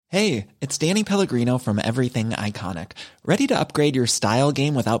Hey, it's Danny Pellegrino from Everything Iconic. Ready to upgrade your style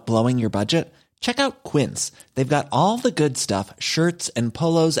game without blowing your budget? Check out Quince. They've got all the good stuff, shirts and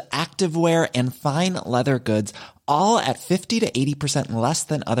polos, activewear, and fine leather goods, all at 50 to 80% less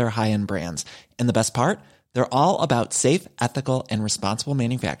than other high-end brands. And the best part? They're all about safe, ethical, and responsible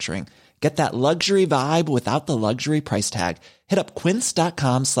manufacturing. Get that luxury vibe without the luxury price tag. Hit up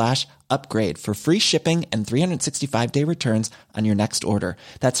quince.com/upgrade for free shipping and 365-day returns on your next order.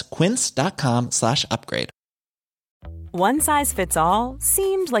 That's quince.com/upgrade. One size fits all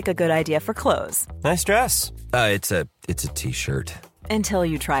seemed like a good idea for clothes. Nice dress. It's a t-shirt. Until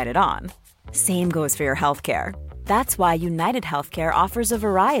you tried it on. Same goes for your healthcare. That's why United Healthcare offers a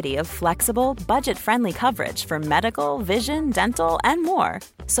variety of flexible, budget-friendly coverage for medical, vision, dental, and more.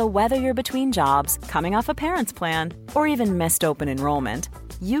 So whether you're between jobs, coming off a parent's plan, or even missed open enrollment,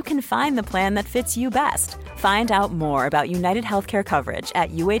 you can find the plan that fits you best. Find out more about United Healthcare coverage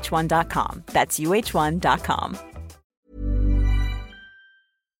at uh1.com. That's uh1.com.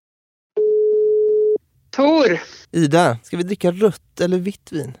 Tor! Ida, ska vi dricka rött eller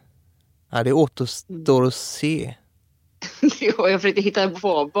vitt vin? Ja, det återstår att se. Jo, jag försökte hitta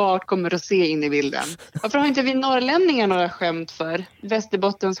på vart kommer att se in i bilden. Varför har inte vi norrlänningar några skämt för?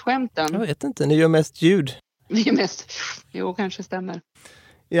 Västerbottensskämten. Jag vet inte, ni gör mest ljud. Vi är mest... Jo, kanske stämmer.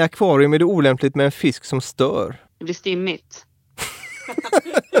 I akvarium är det olämpligt med en fisk som stör. Det blir stimmigt.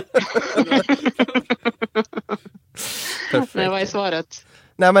 Perfekt. Nej, vad är svaret?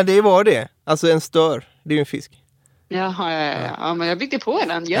 Nej, men det var det. Alltså en stör, det är ju en fisk. Jaha, ja, men jag byggde på den.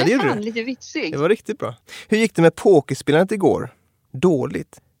 Jag det är gjorde fan du. lite vitsig. Det var riktigt bra. Hur gick det med pokerspelandet igår?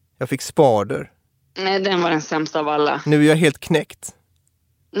 Dåligt. Jag fick spader. Nej, den var den sämsta av alla. Nu är jag helt knäckt.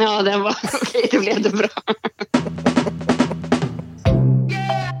 Ja, den var... Okej, det blev det bra.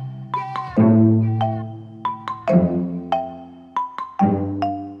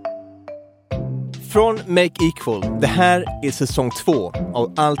 Från Make Equal, det här är säsong 2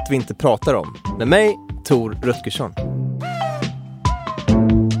 av Allt vi inte pratar om. Med mig, Tor Rutgersson.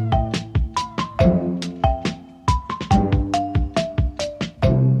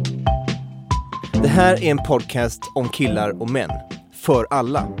 Det här är en podcast om killar och män. För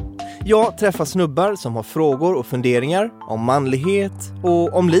alla. Jag träffar snubbar som har frågor och funderingar om manlighet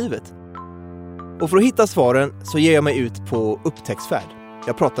och om livet. Och för att hitta svaren så ger jag mig ut på upptäcktsfärd.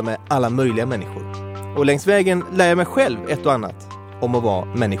 Jag pratar med alla möjliga människor. Och längs vägen lär jag mig själv ett och annat om att vara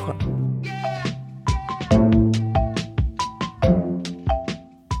människa.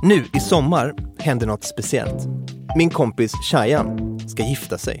 Nu i sommar händer något speciellt. Min kompis Shayan ska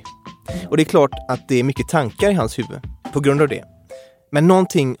gifta sig. Och det är klart att det är mycket tankar i hans huvud på grund av det. Men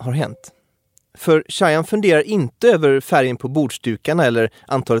någonting har hänt. För Shayan funderar inte över färgen på bordsdukarna eller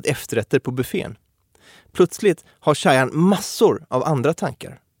antalet efterrätter på buffén. Plötsligt har Shayan massor av andra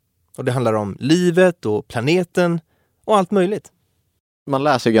tankar. Och det handlar om livet och planeten och allt möjligt. Man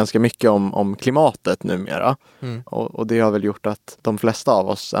läser ganska mycket om klimatet numera. Och det har väl gjort att de flesta av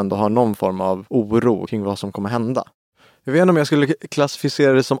oss ändå har någon form av oro kring vad som kommer hända. Jag vet inte om jag skulle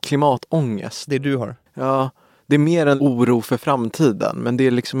klassificera det som klimatångest. Det du har. Ja, det är mer en oro för framtiden. Men det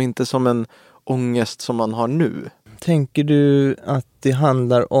är liksom inte som en ångest som man har nu. Tänker du att det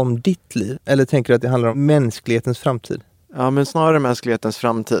handlar om ditt liv? Eller tänker du att det handlar om mänsklighetens framtid? Ja, men snarare mänsklighetens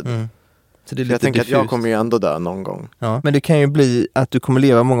framtid. Så det är lite jag tänker diffust. att jag kommer ju ändå dö någon gång. Ja, men det kan ju bli att du kommer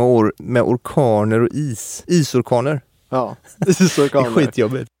leva många år med orkaner och isorkaner. Ja, isorkaner. Det är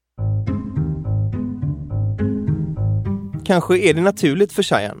skitjobbigt. Kanske är det naturligt för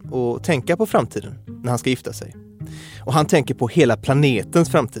Shayan att tänka på framtiden när han ska gifta sig. Och han tänker på hela planetens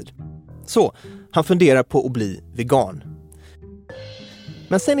framtid. Så han funderar på att bli vegan.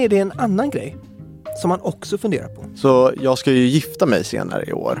 Men sen är det en annan grej som han också funderar på. Så jag ska ju gifta mig senare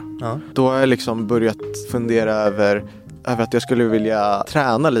i år. Ja. Då har jag liksom börjat fundera över att jag skulle vilja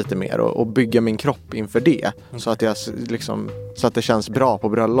träna lite mer och bygga min kropp inför det. Så att jag liksom, så att det känns bra på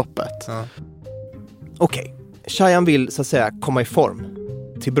bröllopet. Ja. Okej. Shayan vill så att säga komma i form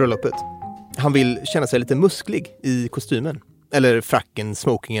till bröllopet. Han vill känna sig lite musklig i kostymen. Eller fracken,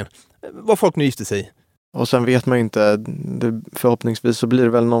 smokingen. Vad folk nu gifter sig. Och sen vet man ju inte, förhoppningsvis så blir det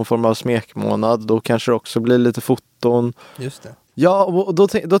väl någon form av smekmånad. Då kanske det också blir lite foton. Just det. Ja, och då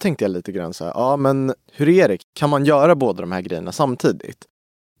tänkte jag lite grann så här. Ja, men hur är det? Kan man göra båda de här grejerna samtidigt?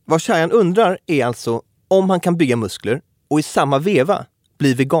 Vad Shayan undrar är alltså om han kan bygga muskler och i samma veva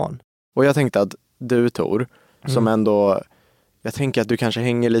bli vegan. Och jag tänkte att du, Tor, som ändå... Jag tänker att du kanske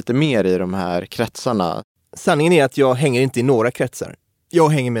hänger lite mer i de här kretsarna. Sanningen är att jag hänger inte i några kretsar. Jag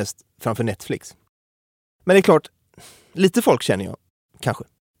hänger mest framför Netflix. Men det är klart, lite folk känner jag, kanske.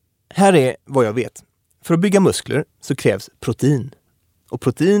 Här är vad jag vet. För att bygga muskler så krävs protein. Och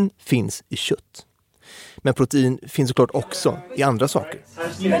protein finns i kött. Men protein finns såklart också i andra saker.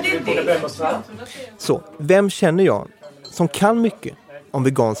 Så, vem känner jag som kan mycket om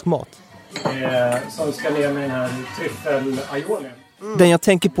vegansk mat? Som ska ner med den här tryffel-aiolien. Den jag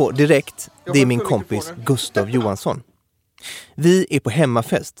tänker på direkt, det är min kompis Gustav Johansson. Vi är på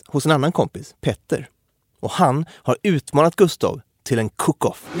hemmafest hos en annan kompis, Petter. Och han har utmanat Gustav till en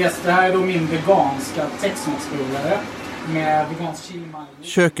cook-off. Yes, det här är då min veganska Tex-Mex-burgare med vegansk chili.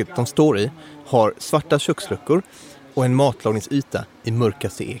 Köket de står i har svarta köksluckor och en matlagningsyta i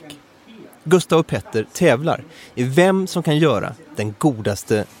mörkaste ek. Gustav och Petter tävlar i vem som kan göra den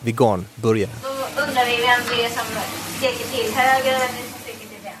godaste veganburgaren. Då undrar vi vem det är som steker till höger och vem det är som steker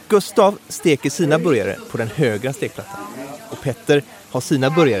till vänster. Gustav steker sina burgare på den högra stekplattan och Petter har sina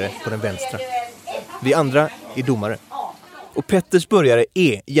burgare på den vänstra. Vi andra är domare. Och Petters burgare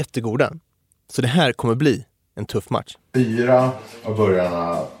är jättegoda. Så det här kommer bli en tuff match. 4 av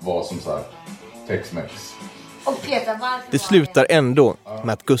burgarna var som sagt Tex-Mex. Det slutar ändå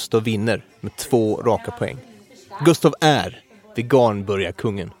med att Gustav vinner med 2 raka poäng. Gustav är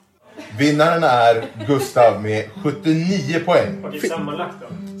veganburgarkungen. Vinnaren är Gustav med 79 poäng. Och det är sammanlagt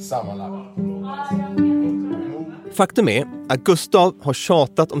då? Sammanlagt. Faktum är att Gustav har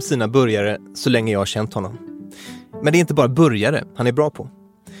tjatat om sina burgare så länge jag har känt honom. Men det är inte bara burgare han är bra på.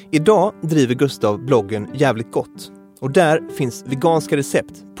 Idag driver Gustav bloggen Jävligt Gott. Och där finns veganska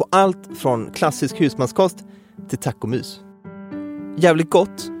recept på allt från klassisk husmanskost till tacomys. Jävligt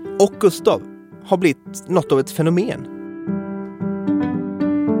Gott och Gustav har blivit något av ett fenomen.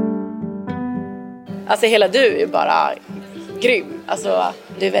 Alltså hela du är bara grym. Alltså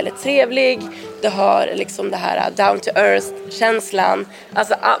du är väldigt trevlig. Du har liksom det här down to earth-känslan.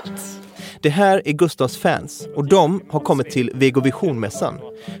 Alltså allt. Det här är Gustavs fans och de har kommit till Vegovision-mässan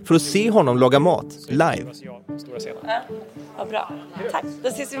för att se honom laga mat live. Ja, vad bra. Tack, då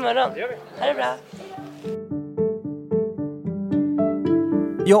ses vi imorgon. Ha det bra.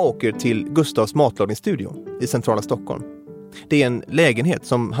 Jag åker till Gustavs matlagningsstudio i centrala Stockholm. Det är en lägenhet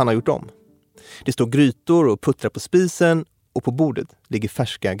som han har gjort om. Det står grytor och puttrar på spisen och på bordet ligger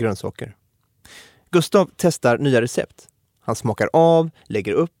färska grönsaker. Gustav testar nya recept. Han smakar av,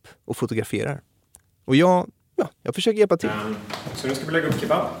 lägger upp och fotograferar. Och jag försöker hjälpa till. Så nu ska vi lägga upp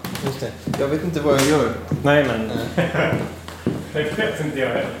kebab. Just det. Jag vet inte vad jag gör. Nej, men... Det vet inte jag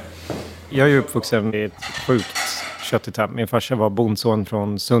heller. Jag är ju uppvuxen i ett sjukt köttigt hem. Min farsa var bondson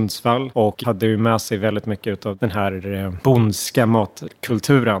från Sundsvall och hade ju med sig väldigt mycket av den här bondska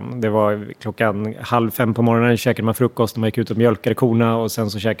matkulturen. Det var 4:30 på morgonen, käkade man frukost och man gick ut och mjölkade korna och sen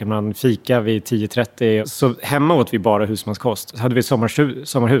så käkade man fika vid 10:30. Så hemma åt vi bara husmanskost. Så hade vi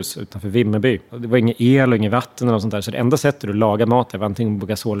sommarhus utanför Vimmerby. Det var ingen el och ingen vatten och sånt där. Så det enda sättet att laga mat var antingen på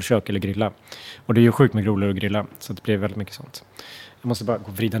gasolkök eller grilla. Och det är ju sjukt med roligare att grilla. Så det blev väldigt mycket sånt. Jag måste bara gå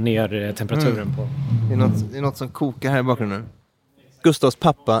och vrida ner temperaturen på. Det är något som kokar här i bakgrunden. Gustavs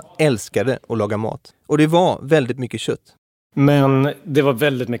pappa älskade att laga mat. Och det var väldigt mycket kött. Men det var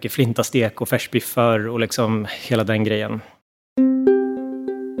väldigt mycket flintastek och färsbiffar och liksom hela den grejen.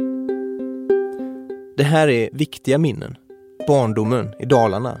 Det här är viktiga minnen. Barndomen i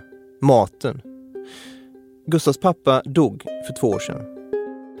Dalarna. Maten. Gustavs pappa dog för 2 år sedan.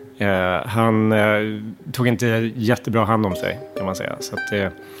 Han tog inte jättebra hand om sig kan man säga. Så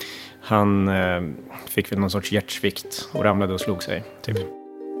att han fick väl någon sorts hjärtsvikt och ramlade och slog sig. Typ.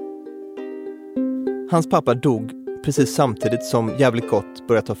 Hans pappa dog precis samtidigt som Jävligt Gott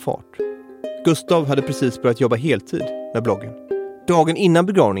började ta fart. Gustav hade precis börjat jobba heltid med bloggen. Dagen innan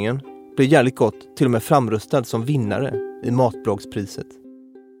begravningen blev Jävligt Gott till och med framröstad som vinnare i matbloggspriset.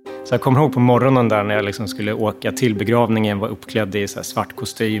 Så jag kommer ihåg på morgonen där när jag liksom skulle åka till begravningen, var uppklädd i så här svart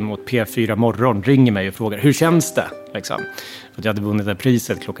kostym och P4 Morgon ringer mig och frågar hur känns det? Liksom. För att jag hade vunnit det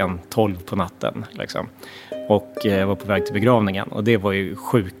priset 12 på natten. Liksom. Och var på väg till begravningen. Och det var ju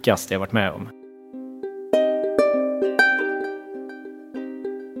sjukast jag varit med om.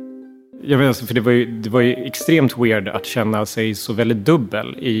 Jag vet inte, för det var ju extremt weird att känna sig så väldigt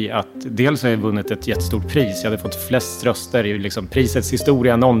dubbel i att dels har jag vunnit ett jättestort pris. Jag hade fått flest röster i liksom prisets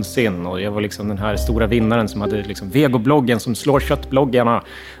historia någonsin och jag var liksom den här stora vinnaren som hade liksom vegobloggen som slår köttbloggarna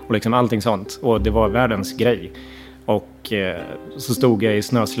och liksom allting sånt. Och det var världens grej. Och så stod jag i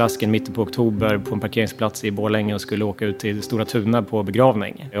snöslasken mitten på oktober på en parkeringsplats i Borlänge och skulle åka ut till Stora Tuna på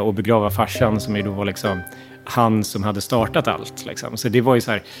begravning. Och begrava farsan som ju då var liksom han som hade startat allt. Liksom. Så det var ju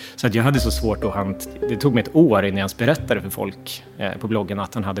så här, så att jag hade så svårt att det tog mig ett år innan jag berättade för folk på bloggen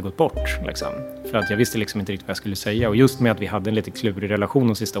att han hade gått bort. Liksom. För att jag visste liksom inte riktigt vad jag skulle säga. Och just med att vi hade en lite klurig relation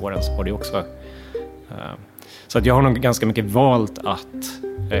de sista åren så var det också... så att jag har nog ganska mycket valt att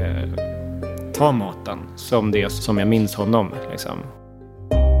ta maten som det som jag minns honom. Liksom.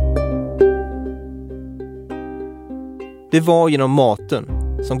 Det var genom maten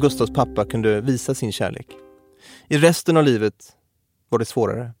som Gustavs pappa kunde visa sin kärlek. I resten av livet var det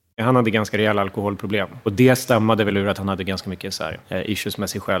svårare. Han hade ganska rejäla alkoholproblem. Och det stämmade väl ur att han hade ganska mycket så här, issues med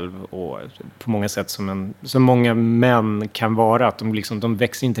sig själv. Och på många sätt som många män kan vara. Att de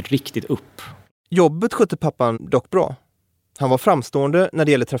växer inte riktigt upp. Jobbet skötte pappan dock bra. Han var framstående när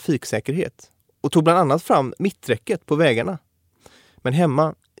det gäller trafiksäkerhet. Och tog bland annat fram mitträcket på vägarna. Men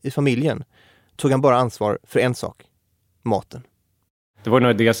hemma i familjen tog han bara ansvar för en sak. Maten. Det var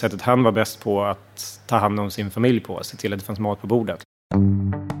nog det sättet han var bäst på att ta hand om sin familj på. Se till att det fanns mat på bordet.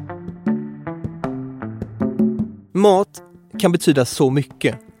 Mat kan betyda så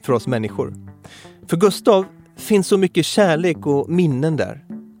mycket för oss människor. För Gustav finns så mycket kärlek och minnen där.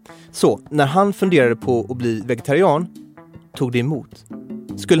 Så när han funderade på att bli vegetarian tog det emot.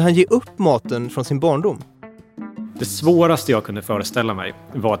 Skulle han ge upp maten från sin barndom? Det svåraste jag kunde föreställa mig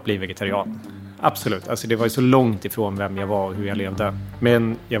var att bli vegetarian. Absolut, alltså det var ju så långt ifrån vem jag var och hur jag levde.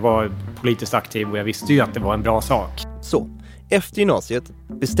 Men jag var politiskt aktiv och jag visste ju att det var en bra sak. Så, efter gymnasiet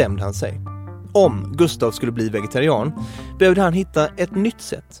bestämde han sig. Om Gustav skulle bli vegetarian behövde han hitta ett nytt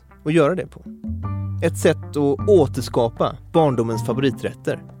sätt att göra det på. Ett sätt att återskapa barndomens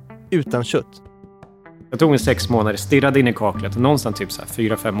favoriträtter utan kött. Jag tog 6 månader, stirrade in i kaklet och någonstans typ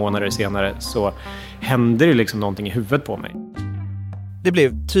 4-5 månader senare så hände det liksom någonting i huvudet på mig. Det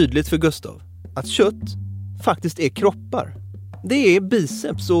blev tydligt för Gustav att kött faktiskt är kroppar. Det är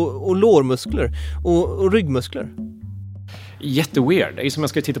biceps och lårmuskler och ryggmuskler. Jätteweird. Det är som jag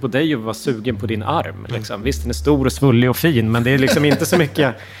skulle titta på dig och vara sugen på din arm. Liksom. Visst, den är stor och svullig och fin, men det är liksom inte så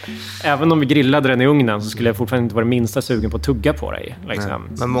mycket... Även om vi grillade den i ugnen så skulle jag fortfarande inte vara minsta sugen på att tugga på dig. Liksom.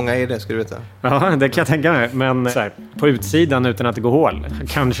 Men många är det, skulle du veta. Ja, det kan jag tänka mig. Men så här, på utsidan utan att det går hål.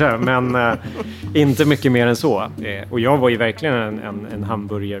 Kanske, men inte mycket mer än så. Och jag var ju verkligen en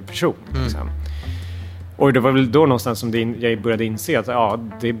hamburgerperson. Liksom. Och det var väl då någonstans som jag började inse att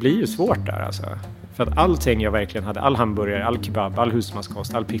det blir ju svårt där alltså. För att allting jag verkligen hade, all hamburgare, all kebab, all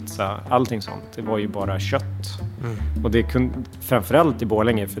husmanskost, all pizza, allting sånt, det var ju bara kött. Och det kunde, framförallt i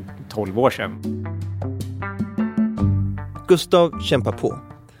Borlänge för 12 år sedan. Gustav kämpar på.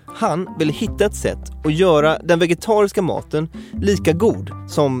 Han ville hitta ett sätt att göra den vegetariska maten lika god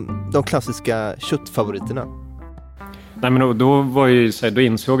som de klassiska köttfavoriterna. Nej, men då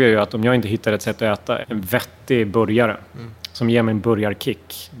insåg jag ju att om jag inte hittar ett sätt att äta en vettig burgare som ger mig en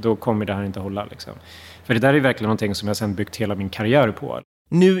burgarkick, då kommer det här inte hålla. Liksom. För det där är verkligen någonting som jag sen byggt hela min karriär på.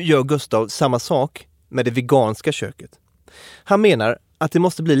 Nu gör Gustav samma sak med det veganska köket. Han menar att det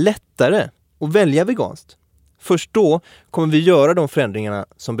måste bli lättare att välja veganskt. Först då kommer vi göra de förändringarna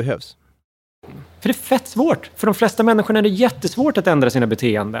som behövs. För det är fett svårt. För de flesta människorna är det jättesvårt att ändra sina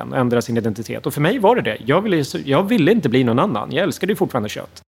beteenden och ändra sin identitet. Och för mig var det. Jag ville inte bli någon annan. Jag älskade ju fortfarande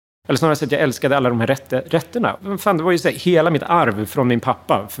kött. Eller snarare så att jag älskade alla de här rätterna. Fan, det var ju så här, hela mitt arv från min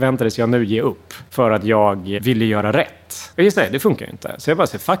pappa förväntades jag nu ge upp. För att jag ville göra rätt. Och just det funkar ju inte. Så jag bara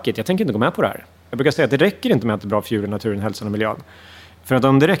säger, fuck it, jag tänker inte gå med på det här. Jag brukar säga att det räcker inte med att det är bra för djuren, naturen, hälsan och miljön. För att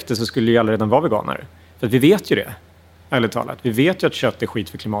om det räckte så skulle ju alla redan vara veganer. För att vi vet ju det. Ärligt talat. Vi vet ju att kött är skit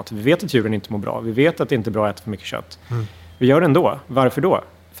för klimatet. Vi vet att djuren inte mår bra. Vi vet att det inte är bra att äta för mycket kött. Vi gör det ändå. Varför då?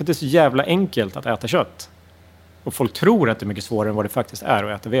 För att det är så jävla enkelt att äta kött. Och folk tror att det är mycket svårare än vad det faktiskt är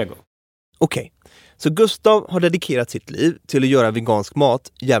att äta vego. Okej, så Gustav har dedikerat sitt liv till att göra vegansk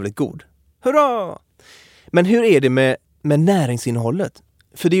mat jävligt god. Hurra! Men hur är det med näringsinnehållet?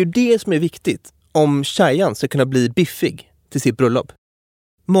 För det är ju det som är viktigt om Shayan ska kunna bli biffig till sitt bröllop.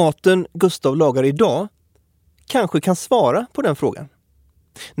 Maten Gustav lagar idag kanske kan svara på den frågan.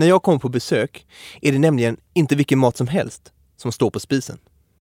 När jag kommer på besök är det nämligen inte vilken mat som helst som står på spisen.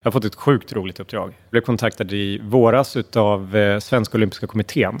 Jag har fått ett sjukt roligt uppdrag. Jag blev kontaktad i våras utav Svenska Olympiska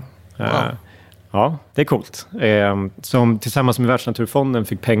kommittén. Wow. Ja, det är coolt. Som tillsammans med Världsnaturfonden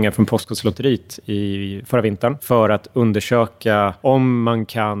fick pengar från Postkodlotteriet i förra vintern för att undersöka om man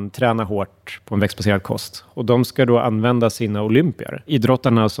kan träna hårt på en växtbaserad kost. Och de ska då använda sina olympier,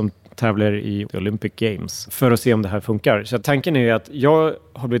 idrottarna som tävlar i Olympic Games, för att se om det här funkar. Så tanken är att jag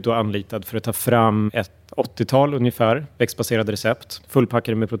har blivit då anlitad för att ta fram ett 80-tal ungefär växtbaserade recept,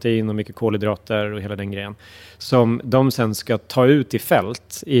 fullpackade med protein och mycket kolhydrater och hela den grejen, som de sen ska ta ut i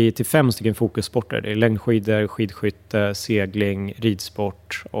fält till 5 stycken fokussporter. Det är längdskidor, skidskytte, segling,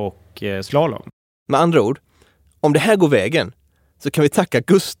 ridsport och slalom. Med andra ord, om det här går vägen så kan vi tacka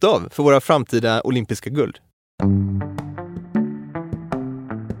Gustav för våra framtida olympiska guld.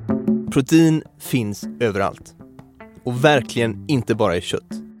 Protein finns överallt. Och verkligen inte bara i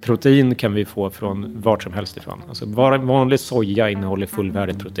kött. Protein kan vi få från vart som helst ifrån. Alltså vanlig soja innehåller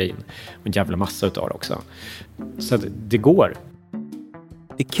fullvärdigt protein. Och en jävla massa utav det också. Så att det går.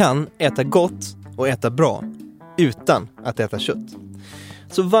 Det kan äta gott och äta bra utan att äta kött.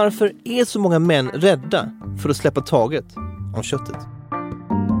 Så varför är så många män rädda för att släppa taget om köttet?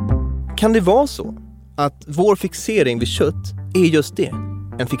 Kan det vara så att vår fixering vid kött är just det,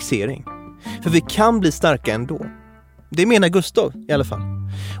 en fixering? För vi kan bli starka ändå. Det menar Gustav i alla fall.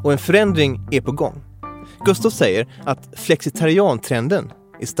 Och en förändring är på gång. Gustav säger att flexitariantrenden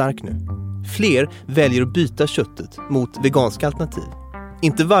är stark nu. Fler väljer att byta köttet mot veganska alternativ.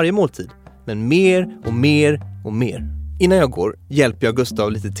 Inte varje måltid, men mer och mer och mer. Innan jag går hjälper jag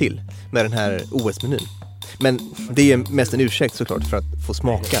Gustav lite till med den här OS-menyn. Men det är mest en ursäkt såklart för att få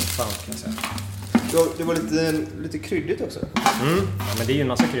smaka. Det var lite kryddigt också. Ja, men det är ju en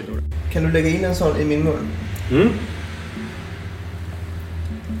massa kryddor. Kan du lägga in en sån i min mun?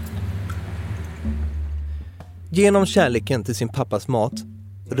 Genom kärleken till sin pappas mat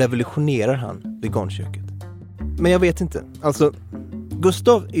revolutionerar han veganköket. Men jag vet inte. Alltså,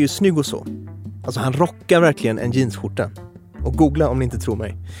 Gustav är ju snygg och så. Alltså han rockar verkligen en jeansskjorta. Och googla om ni inte tror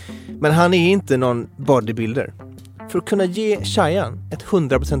mig. Men han är inte någon bodybuilder. För att kunna ge Shayan ett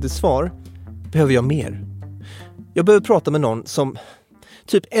 100% svar behöver jag mer. Jag behöver prata med någon som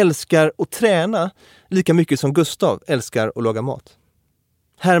typ älskar att träna lika mycket som Gustav älskar att laga mat.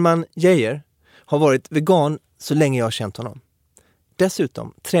 Herman Geijer har varit vegan så länge jag har känt honom.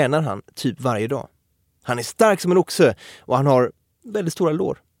 Dessutom tränar han typ varje dag. Han är stark som en oxe och han har väldigt stora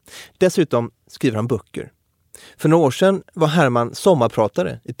lår. Dessutom skriver han böcker. För några år sedan var Herman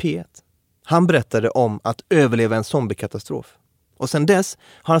sommarpratare i P1. Han berättade om att överleva en zombiekatastrof. Och sedan dess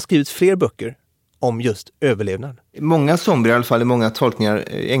har han skrivit fler böcker om just överlevnad. Många zombier, i alla fall i många tolkningar,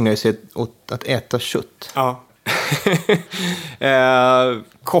 ägnar sig åt att äta kött. Ja.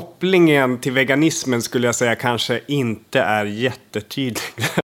 Kopplingen till veganismen skulle jag säga kanske inte är jättetydlig.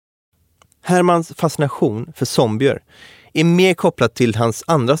 Hermans fascination för zombier är mer kopplat till hans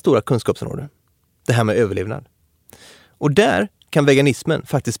andra stora kunskapsområde. Det här med överlevnad. Och där kan veganismen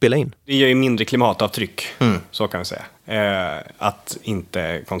faktiskt spela in. Det ger ju mindre klimatavtryck, så kan vi säga. Att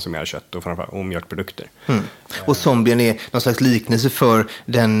inte konsumera kött och framförallt mjölkprodukter. Och zombien är någon slags liknelse för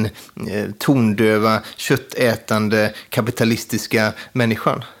den tondöva, köttätande, kapitalistiska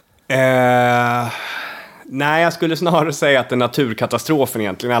människan. Nej, jag skulle snarare säga att det är naturkatastrofen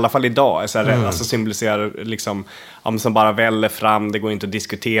egentligen, i alla fall idag. Alltså symboliserar liksom, som bara väller fram, det går inte att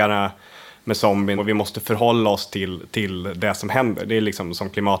diskutera med zombien och vi måste förhålla oss till det som händer. Det är liksom som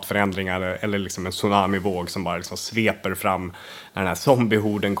klimatförändringar eller liksom en tsunamivåg som bara liksom sveper fram när den här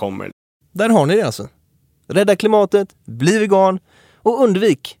zombiehorden kommer. Där har ni det alltså. Rädda klimatet, bli vegan och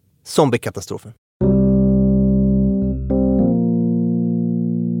undvik zombiekatastrofen.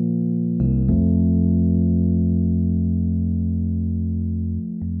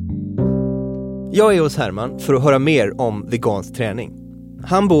 Jag är hos Herman för att höra mer om vegansk träning.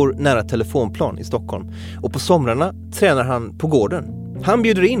 Han bor nära Telefonplan i Stockholm och på somrarna tränar han på gården. Han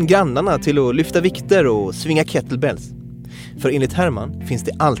bjuder in grannarna till att lyfta vikter och svinga kettlebells. För enligt Herman finns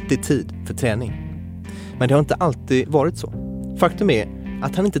det alltid tid för träning. Men det har inte alltid varit så. Faktum är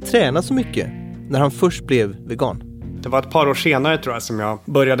att han inte tränar så mycket när han först blev vegan. Det var ett par år senare tror jag som jag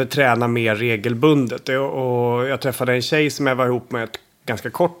började träna mer regelbundet. Och jag träffade en tjej som jag var ihop med ett ganska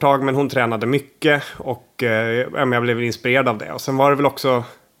kort tag, men hon tränade mycket och jag blev inspirerad av det. Och sen var det väl också,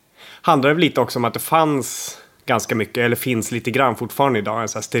 handlade det lite också om att det fanns ganska mycket, eller finns lite grann fortfarande idag, en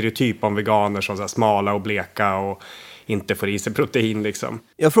sån här stereotyp om veganer som så här smala och bleka och inte får i sig protein liksom.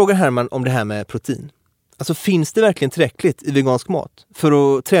 Jag frågar Herman om det här med protein. Alltså finns det verkligen tillräckligt i vegansk mat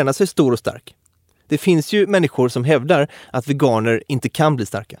för att träna sig stor och stark? Det finns ju människor som hävdar att veganer inte kan bli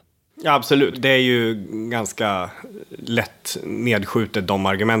starka. Ja, absolut. Det är ju ganska lätt nedskjutet de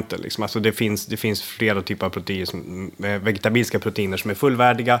argumenten. Liksom. Alltså det finns flera typer av proteiner, vegetabiliska proteiner som är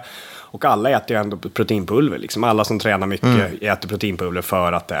fullvärdiga. Och alla äter ju ändå proteinpulver. Liksom. Alla som tränar mycket äter proteinpulver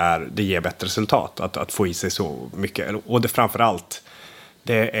för att det ger bättre resultat. Att få i sig så mycket. Och det framförallt,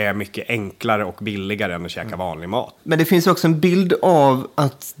 det är mycket enklare och billigare än att käka vanlig mat. Men det finns också en bild av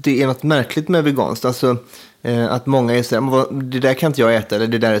att det är något märkligt med veganskt. Alltså att många är så här, det där kan inte jag äta, eller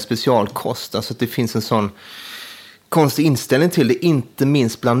det där är specialkost. Alltså att det finns en sån konstig inställning till det, inte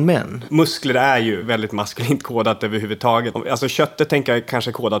minst bland män. Muskler är ju väldigt maskulint kodat överhuvudtaget. Alltså köttet tänker jag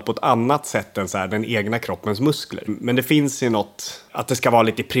kanske kodat på ett annat sätt än så här, den egna kroppens muskler. Men det finns ju något, att det ska vara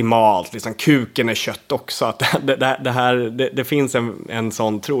lite primalt, liksom kuken är kött också. Att det finns en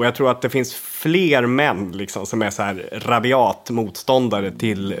sån tro. Jag tror att det finns fler män liksom, som är så här rabiat motståndare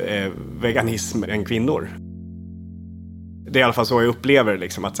till veganism än kvinnor. Det är i alla fall så jag upplever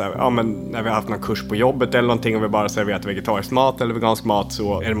liksom, att så här, ja, men när vi har haft någon kurs på jobbet eller någonting och vi bara serverat vegetarisk mat eller vegansk mat,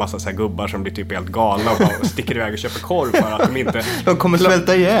 så är det massa så här gubbar som blir typ helt galna och bara sticker iväg och köper korv för att de inte... De kommer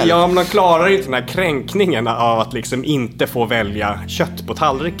svälta ihjäl. Ja, men de klarar inte den här kränkningen av att liksom inte få välja kött på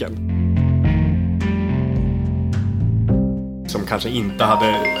tallriken. Som kanske inte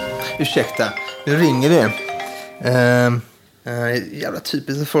hade... Ursäkta, nu ringer det. Jävla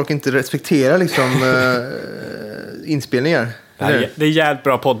typiskt att folk inte respekterar liksom inspelningar. Det är jävligt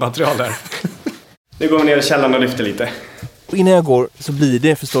bra poddmaterial där. Nu går vi ner i källaren och lyfter lite. Och innan jag går så blir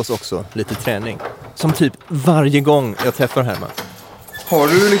det förstås också lite träning. Som typ varje gång jag träffar Herman. Har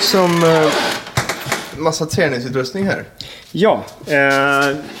du liksom massa träningsutrustning här? Ja,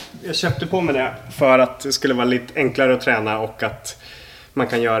 jag köpte på mig det för att det skulle vara lite enklare att träna och att man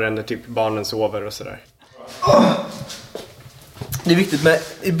kan göra det när typ barnen sover och sådär. Det är viktigt med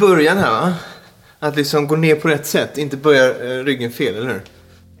i början här, va? Att liksom gå ner på rätt sätt, inte börja ryggen fel, eller hur?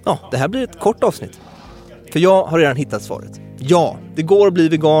 Ja, det här blir ett kort avsnitt. För jag har redan hittat svaret. Ja, det går att bli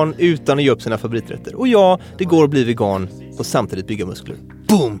vegan utan att ge upp sina favoriträtter. Och ja, det går att bli vegan och samtidigt bygga muskler.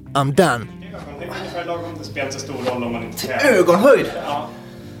 Boom, I'm done! Det är ungefär lagom, det spelar så stor roll om man inte... Till ögonhöjd! Ja.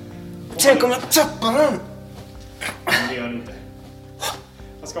 Tänk om jag tappar den! Det gör det inte.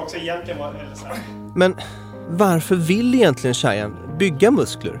 Man ska också egentligen vara... Men varför vill egentligen Shayan bygga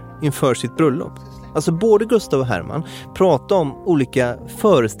muskler inför sitt bröllop? Alltså både Gustav och Herman pratar om olika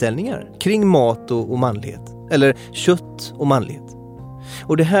föreställningar kring mat och manlighet. Eller kött och manlighet.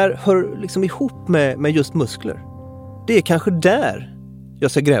 Och det här hör liksom ihop med just muskler. Det är kanske där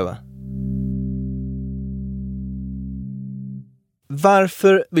jag ska gräva.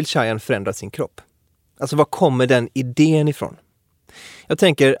 Varför vill Shayan förändra sin kropp? Alltså var kommer den idén ifrån? Jag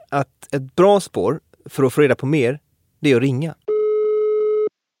tänker att ett bra spår för att få reda på mer, det är att ringa.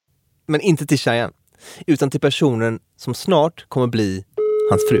 Men inte till Shayan, utan till personen som snart kommer bli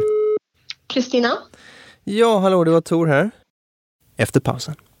hans fru. Kristina? Ja, hallå, det var Tor här. Efter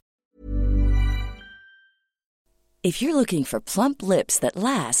pausen. If you're looking for plump lips that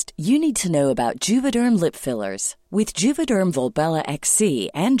last, you need to know about Juvederm lip fillers. With Juvederm Volbella XC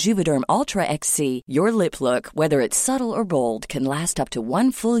and Juvederm Ultra XC, your lip look, whether it's subtle or bold, can last up to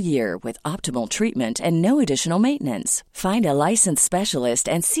 1 full year with optimal treatment and no additional maintenance. Find a licensed specialist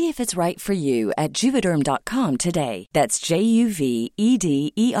and see if it's right for you at Juvederm.com today. That's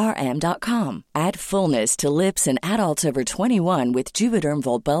JUVEDERM.com. Add fullness to lips in adults over 21 with Juvederm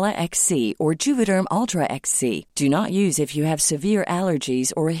Volbella XC or Juvederm Ultra XC. Do not use if you have severe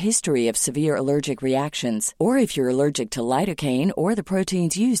allergies or a history of severe allergic reactions, or if you're allergic to lidocaine or the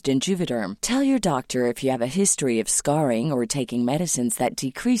proteins used in Juvederm. Tell your doctor if you have a history of scarring or taking medicines that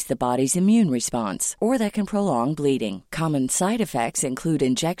decrease the body's immune response or that can prolong bleeding. Common side effects include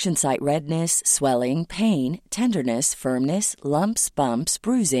injection site redness, swelling, pain, tenderness, firmness, lumps, bumps,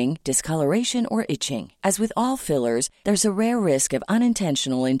 bruising, discoloration, or itching. As with all fillers, there's a rare risk of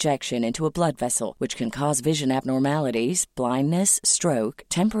unintentional injection into a blood vessel, which can cause vision abnormalities, blindness, stroke,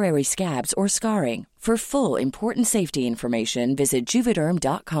 temporary scabs, or scarring. For full important safety information, visit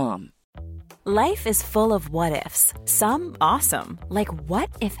Juvederm.com. Life is full of what-ifs. Some awesome, like what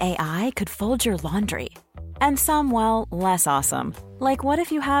if AI could fold your laundry? And some, well, less awesome, like what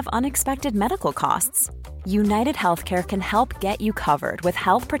if you have unexpected medical costs? United Healthcare can help get you covered with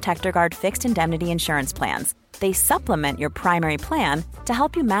Health Protector Guard fixed indemnity insurance plans. They supplement your primary plan to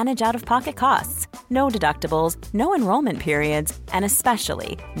help you manage out-of-pocket costs. No deductibles, no enrollment periods, and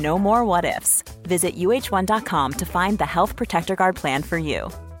especially no more what-ifs. Visit UH1.com to find the Health Protector Guard plan for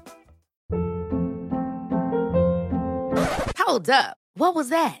you. Hold up. What was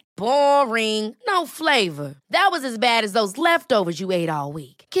that? Boring. No flavor. That was as bad as those leftovers you ate all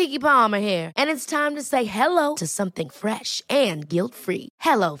week. Keke Palmer here, and it's time to say hello to something fresh and guilt-free.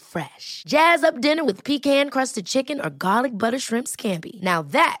 Hello Fresh. Jazz up dinner with pecan-crusted chicken or garlic butter shrimp scampi. Now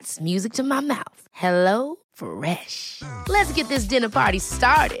that's music to my mouth. Hello Fresh. Let's get this dinner party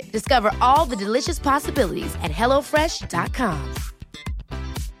started. Discover all the delicious possibilities at hellofresh.com.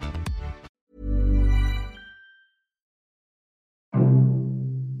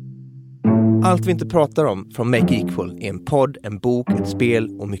 Allt vi inte pratar om från Make Equal är en podd, en bok, ett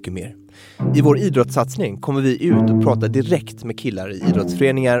spel och mycket mer. I vår idrottssatsning kommer vi ut och prata direkt med killar i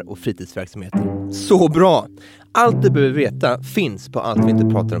idrottsföreningar och fritidsverksamheter. Så bra! Allt du behöver veta finns på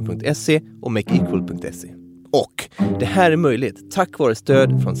alltviintepratarom.se och makeequal.se. Och det här är möjligt tack vare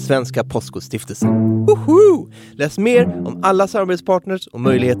stöd från Svenska Postkodstiftelsen. Woho! Läs mer om alla samarbetspartners och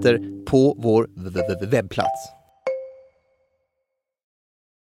möjligheter på vår webbplats.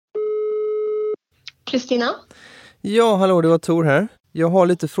 Kristina? Ja, hallå, det var Tor här. Jag har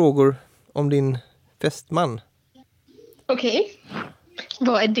lite frågor om din fästman. Okej.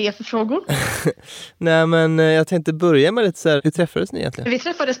 Vad är det för frågor? Nej, men jag tänkte börja med lite så här, hur träffades ni egentligen? Vi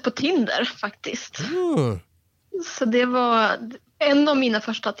träffades på Tinder faktiskt. Så det var en av mina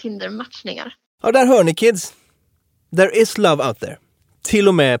första Tinder-matchningar. Ja, där hör ni kids. There is love out there. Till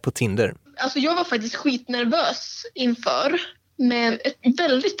och med på Tinder. Alltså jag var faktiskt skitnervös inför, med ett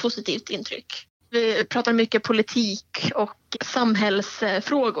väldigt positivt intryck. Vi pratade mycket politik och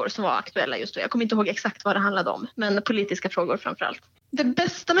samhällsfrågor som var aktuella just då. Jag kommer inte ihåg exakt vad det handlade om, men politiska frågor framförallt. Det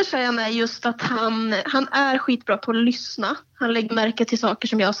bästa med Shayan är just att han är skitbra på att lyssna. Han lägger märke till saker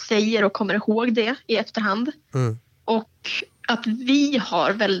som jag säger och kommer ihåg det i efterhand. Och att vi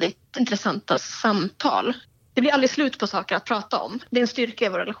har väldigt intressanta samtal. Det blir aldrig slut på saker att prata om. Det är en styrka i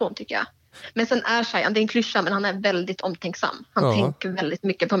vår relation tycker jag. Men sen är Shayan, det är en klyscha, men han är väldigt omtänksam. Han tänker väldigt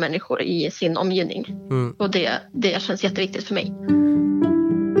mycket på människor i sin omgivning. Och det känns jätteviktigt för mig.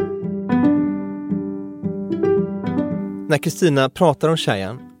 När Kristina pratar om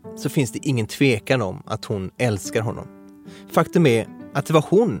Shayan så finns det ingen tvekan om att hon älskar honom. Faktum är att det var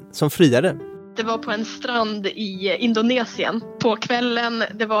hon som friade. Det var på en strand i Indonesien. På kvällen,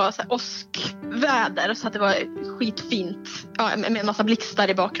 det var så här åskväder så att det var skitfint. Ja, med en massa blixtar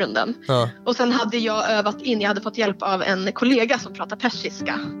i bakgrunden. Ja. Och sen hade jag övat in, jag hade fått hjälp av en kollega som pratar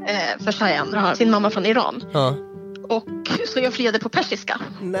persiska. För Shayan har sin mamma från Iran. Ja. Och så jag friade på persiska.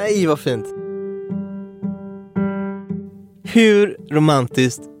 Nej, vad fint. Hur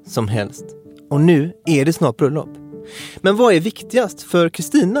romantiskt som helst. Och nu är det snart bröllop. Men vad är viktigast för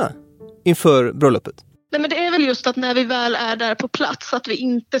Kristina inför bröllopet? Nej, men det är väl just att när vi väl är där på plats att vi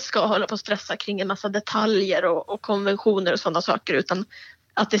inte ska hålla på och stressa kring en massa detaljer och konventioner och sådana saker, utan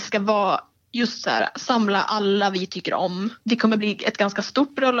att det ska vara just så här, samla alla vi tycker om. Det kommer bli ett ganska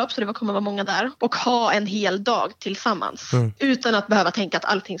stort bröllop så det kommer vara många där och ha en hel dag tillsammans utan att behöva tänka att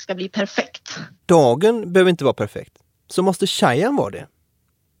allting ska bli perfekt. Dagen behöver inte vara perfekt. Så måste Shayan vara det.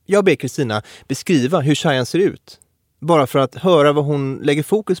 Jag ber Kristina beskriva hur Shayan ser ut. Bara för att höra vad hon lägger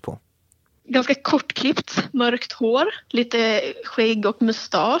fokus på. Ganska kortklippt, mörkt hår, lite skägg och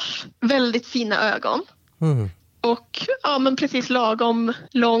mustasch. Väldigt fina ögon. Och ja, men precis lagom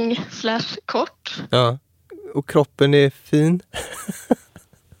lång/kort. Ja, och kroppen är fin.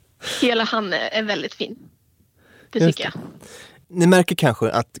 Hela han är väldigt fin. Det tycker jag. Ni märker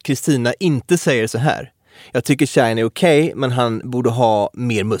kanske att Kristina inte säger så här. Jag tycker Shayan är okej, men han borde ha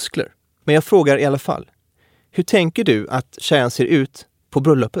mer muskler. Men jag frågar i alla fall. Hur tänker du att Shayan ser ut på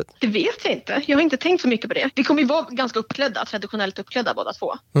bröllopet? Det vet jag inte. Jag har inte tänkt så mycket på det. Vi kommer ju vara ganska uppklädda, traditionellt uppklädda båda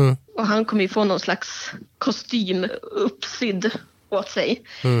två. Och han kommer ju få någon slags kostym uppsydd åt sig.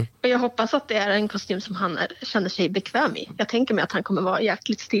 Och jag hoppas att det är en kostym som han känner sig bekväm i. Jag tänker mig att han kommer vara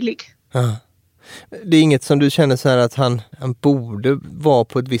jäkligt stilig. Det är inget som du känner så här att han borde vara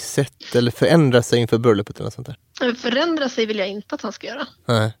på ett visst sätt eller förändra sig inför bröllopet eller sånt där? Förändra sig vill jag inte att han ska göra.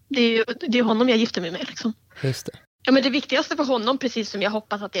 Nej. Det är honom jag gifter mig med liksom. Just det. Ja, men det viktigaste för honom, precis som jag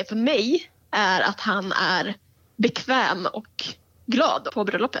hoppas att det är för mig, är att han är bekväm och glad på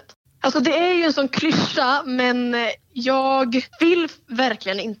bröllopet. Alltså det är ju en sån klyscha, men jag vill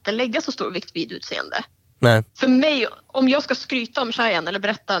verkligen inte lägga så stor vikt vid utseende. Nej. För mig, om jag ska skryta om Shayan eller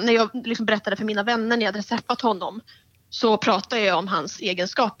berätta, när jag liksom berättade för mina vänner när jag hade träffat honom, så pratar jag om hans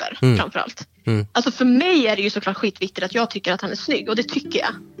egenskaper framförallt. Alltså för mig är det ju såklart skitviktigt att jag tycker att han är snygg, och det tycker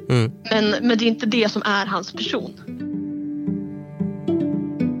jag. Men det är inte det som är hans person.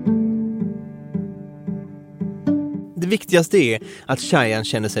 Det viktigaste är att Shayan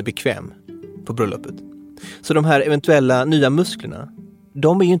känner sig bekväm på bröllopet. Så de här eventuella nya musklerna,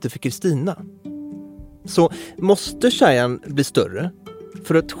 de är ju inte för Kristina. Så måste Shayan bli större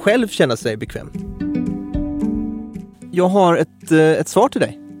för att själv känna sig bekväm? Jag har ett svar till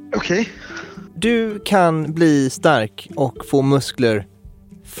dig. Okej. Du kan bli stark och få muskler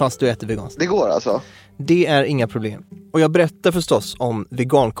fast du äter veganskt. Det går alltså? Det är inga problem. Och jag berättar förstås om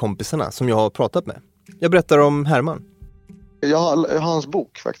vegankompisarna som jag har pratat med. Jag berättar om Herman. Jag har hans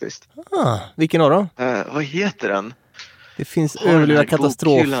bok faktiskt. Vilken av dem? Vad heter den? Det finns Överleva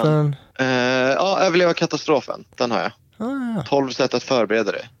katastrofen. Ja, Överleva katastrofen. Den har jag. 12 sätt att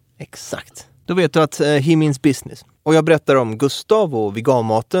förbereda det. Exakt. Då vet du att he means business. Och jag berättar om Gustav och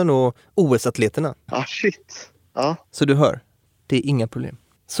veganmaten och OS-atleterna. Shit. Ja. Så du hör, det är inga problem.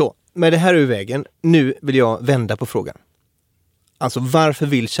 Så, med det här ur vägen, nu vill jag vända på frågan. Alltså, varför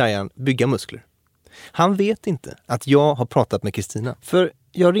vill Shayan bygga muskler? Han vet inte att jag har pratat med Kristina. För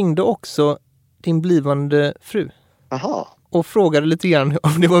jag ringde också din blivande fru. Aha. Och frågade lite grann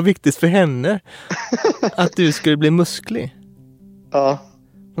om det var viktigt för henne att du skulle bli musklig. Ja.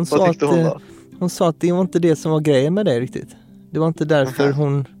 Hon sa att det var inte det som var grejen med dig riktigt. Det var inte därför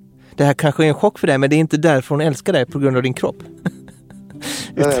hon det här kanske är en chock för dig, men det är inte därför hon älskar dig på grund av din kropp.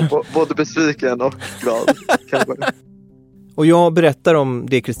 Både besviken och glad. Och jag berättar om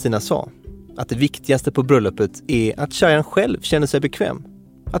det Kristina sa. Att det viktigaste på bröllopet är att Shayan själv känner sig bekväm.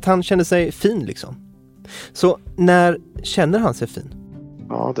 Att han känner sig fin liksom. Så när känner han sig fin?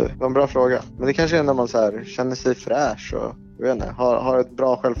 Ja, det var en bra fråga. Men det kanske är när man så här, känner sig fräsch och jag vet inte, har ett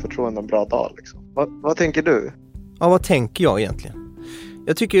bra självförtroende och en bra dag. Liksom. Vad tänker du? Ja, vad tänker jag egentligen?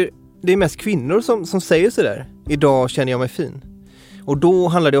 Jag tycker det är mest kvinnor som säger sådär. Idag känner jag mig fin. Och då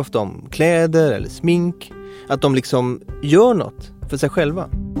handlar det ofta om kläder eller smink. Att de liksom gör något för sig själva.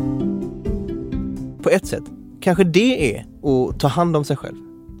 På ett sätt, kanske det är att ta hand om sig själv.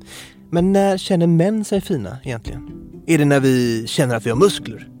 Men när känner män sig fina egentligen? Är det när vi känner att vi har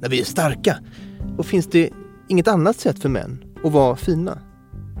muskler? När vi är starka? Och finns det inget annat sätt för män att vara fina?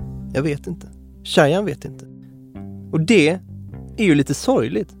 Jag vet inte. Shayan vet inte. Och det är ju lite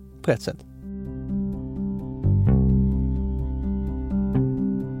sorgligt på ett sätt.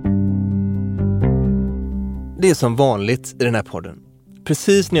 Det är som vanligt i den här podden.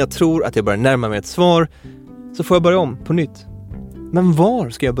 Precis när jag tror att jag börjar närma mig ett svar så får jag börja om på nytt. Men var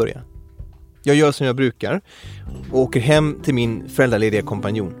ska jag börja? Jag gör som jag brukar och åker hem till min föräldralediga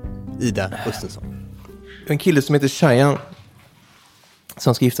kompanjon, Ida Östensson. En kille som heter Shayan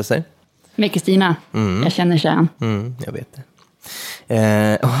som ska gifta sig. Med Kristina. Jag känner Shayan. Jag vet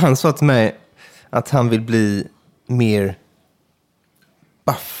det. Och han sa till mig att han vill bli mer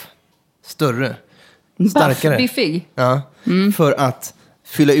buff, större, starkare. Biffig. Ja, för att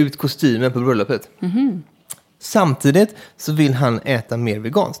fylla ut kostymen på bröllopet. Samtidigt så vill han äta mer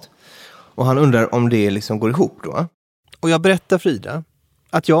veganskt. Och han undrar om det liksom går ihop då. Och jag berättar Frida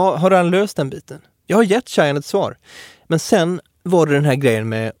att jag har redan löst den biten. Jag har gett Shayan ett svar. Men sen var det den här grejen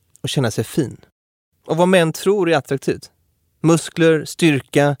med att känna sig fin. Och vad män tror är attraktivt. Muskler,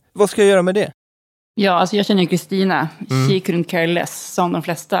 styrka. Vad ska jag göra med det? Ja, alltså jag känner ju Kristina. She couldn't care less, som de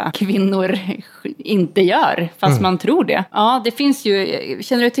flesta kvinnor inte gör. Fast man tror det. Ja, det finns ju...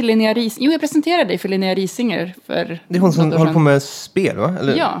 Känner du till Linnea Risinger? Jo, jag presenterade dig för Linnea Risinger. Det är hon som håller på med spel, va?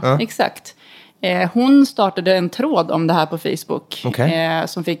 Eller? Ja, exakt. Hon startade en tråd om det här på Facebook.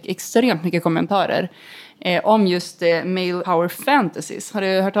 Som fick extremt mycket kommentarer. Om just male power fantasies. Har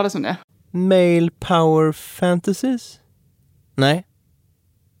du hört talas om det? Male power fantasies? Nej,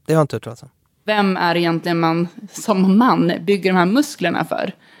 det har jag inte hört talas om. Vem är egentligen man som man bygger de här musklerna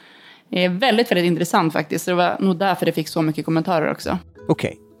för? Det är väldigt, väldigt intressant faktiskt. Det var nog därför det fick så mycket kommentarer också.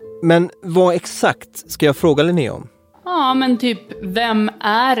 Okej, men vad exakt ska jag fråga Linnea om? Ja, men typ vem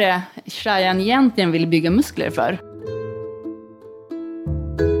är det Shayan egentligen vill bygga muskler för?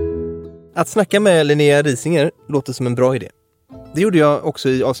 Att snacka med Linnea Risinger låter som en bra idé. Det gjorde jag också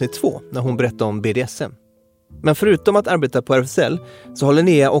i avsnitt 2 när hon berättade om BDSM. Men förutom att arbeta på RFSL så har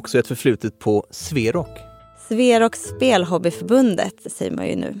Linnea också ett förflutet på Sverok. Sverok Spelhobbyförbundet säger man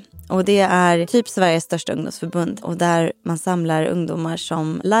ju nu. Och det är typ Sveriges största ungdomsförbund. Och där man samlar ungdomar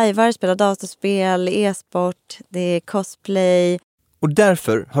som lajvar, spelar datorspel, e-sport, det är cosplay. Och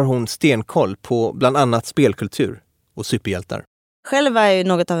därför har hon stenkoll på bland annat spelkultur och superhjältar. Själv är jag ju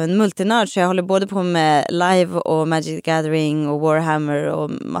något av en multinörd så jag håller både på med live och Magic Gathering och Warhammer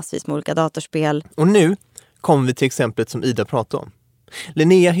och massvis med olika datorspel. Och nu kommer vi till exemplet som Ida pratade om.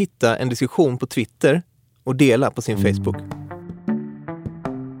 Linnea hittar en diskussion på Twitter och delar på sin Facebook.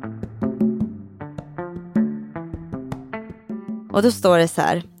 Och då står det så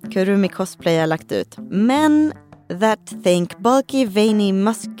här, Kurumi Cosplay har lagt ut. Men that think bulky, veiny,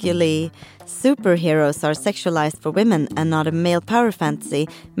 muscularly superheroes are sexualized for women and not a male power fantasy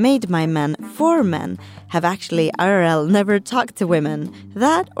made by men for men have actually IRL never talked to women.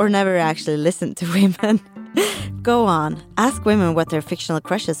 That or never actually listened to women. Go on, ask women what their fictional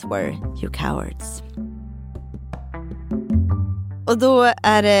crushes were, you cowards. Och då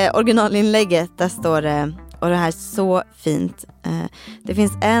är det originalinlägget, där står det, och det här är så fint. Det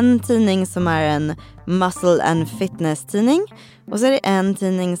finns en tidning som är en muscle and fitness tidning. Och så är det en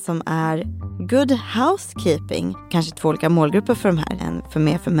tidning som är good housekeeping. Kanske 2 olika målgrupper för de här. En för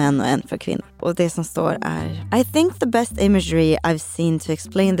mer för män och en för kvinnor. Och det som står är: I think the best imagery I've seen to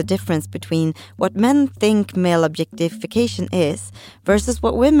explain the difference between what men think male objectification is versus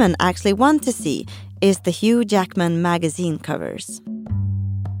what women actually want to see is the Hugh Jackman magazine covers.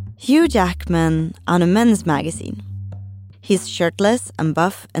 Hugh Jackman on a men's magazine. He's shirtless and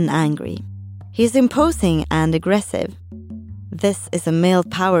buff and angry. He's imposing and aggressive. This is a male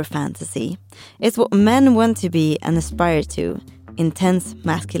power fantasy. It's what men want to be and aspire to. Intense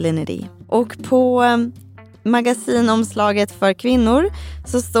masculinity. Och på magasinomslaget för kvinnor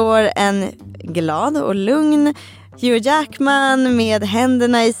så står en glad och lugn Hugh Jackman med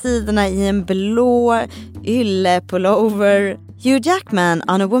händerna i sidorna i en blå yllepullover. Hugh Jackman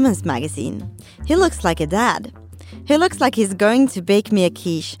on a woman's magazine. He looks like a dad. He looks like he's going to bake me a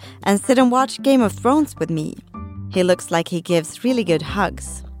quiche and sit and watch Game of Thrones with me. He looks like he gives really good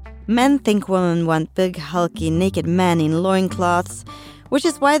hugs. Men think women want big, hulky, naked men in loincloths, which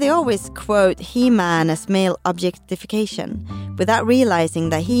is why they always quote He-Man as male objectification, without realizing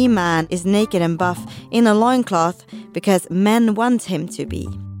that He-Man is naked and buff in a loincloth because men want him to be.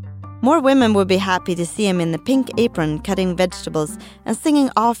 More women would be happy to see him in the pink apron cutting vegetables and singing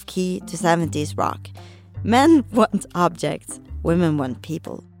off-key to 70s rock. Men want objects, women want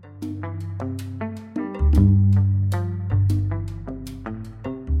people.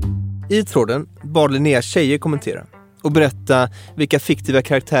 I tråden bad Linnea tjejer kommentera och berätta vilka fiktiva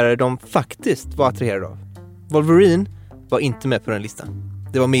karaktärer de faktiskt var attraherade av. Wolverine var inte med på den listan.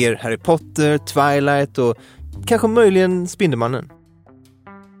 Det var mer Harry Potter, Twilight och kanske möjligen Spindelmannen.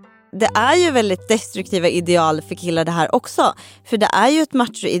 Det är ju väldigt destruktiva ideal för killar det här också. För det är ju ett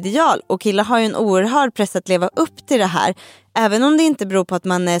macho-ideal och killar har ju en oerhörd press att leva upp till det här. Även om det inte beror på att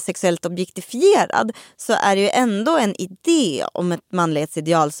man är sexuellt objektifierad så är det ju ändå en idé om ett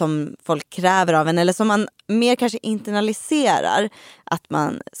manlighetsideal som folk kräver av en. Eller som man mer kanske internaliserar att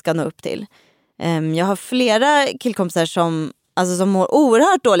man ska nå upp till. Jag har flera killkompisar som mår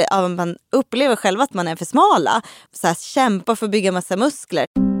oerhört dåligt av att man upplever själva att man är för smala. Så här, kämpa för att bygga massa muskler.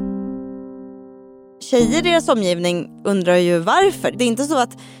 Tjejer i deras omgivning undrar ju varför. Det är inte så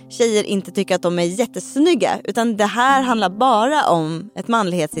att tjejer inte tycker att de är jättesnygga. Utan det här handlar bara om ett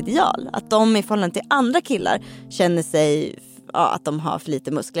manlighetsideal. Att de i förhållande till andra killar känner sig att de har för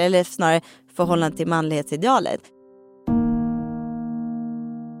lite muskler. Eller snarare förhållande till manlighetsidealet.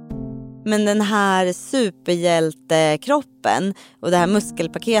 Men den här superhjältekroppen och det här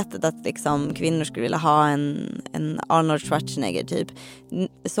muskelpaketet att liksom kvinnor skulle vilja ha en Arnold Schwarzenegger typ.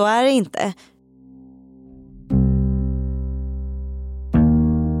 Så är det inte.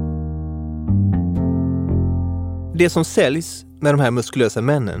 Det som säljs med de här muskulösa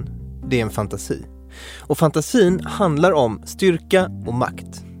männen, det är en fantasi. Och fantasin handlar om styrka och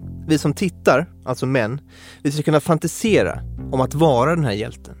makt. Vi som tittar, alltså män, vi ska kunna fantisera om att vara den här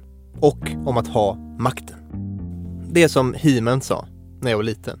hjälten. Och om att ha makten. Det är som He-Man sa när jag var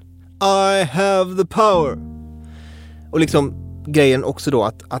liten. I have the power. Och liksom grejen också då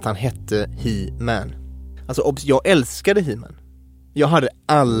att han hette He-Man. Alltså jag älskade He-Man. Jag hade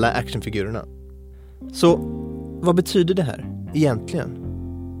alla actionfigurerna. Så vad betyder det här egentligen?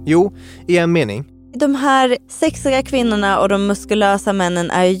 Jo, i en mening. De här sexiga kvinnorna och de muskulösa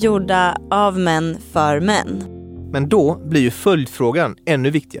männen är gjorda av män för män. Men då blir ju följdfrågan ännu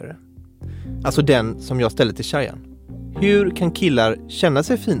viktigare. Alltså den som jag ställde till Shayan. Hur kan killar känna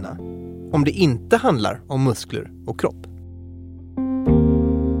sig fina om det inte handlar om muskler och kropp?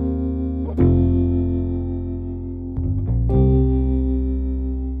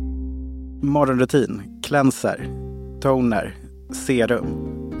 Morgonrutin, cleanser, toner, serum,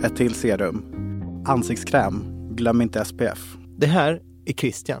 ett till serum, ansiktskräm, glöm inte SPF. Det här är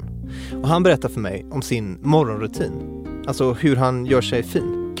Christian och han berättar för mig om sin morgonrutin. Alltså hur han gör sig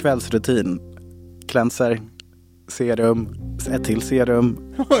fin. Kvällsrutin, cleanser, serum, ett till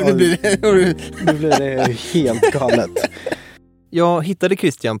serum. Nu blir det helt galet. Jag hittade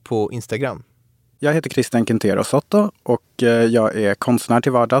Christian på Instagram. Jag heter Christian Quintero Soto och jag är konstnär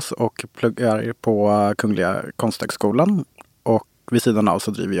till vardags och pluggar på Kungliga Konsthögskolan. Och vid sidan av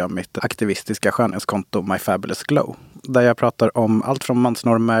så driver jag mitt aktivistiska skönhetskonto My Fabulous Glow. Där jag pratar om allt från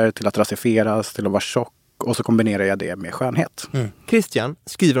mansnormer till att rasifieras till att vara tjock. Och så kombinerar jag det med skönhet. Christian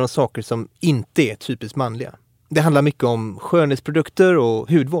skriver om saker som inte är typiskt manliga. Det handlar mycket om skönhetsprodukter och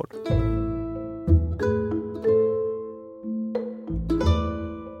hudvård.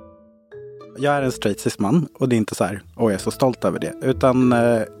 Jag är en straight cis-man och det är inte så här, jag är så stolt över det. Utan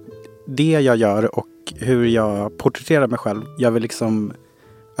det jag gör och hur jag porträtterar mig själv, jag vill liksom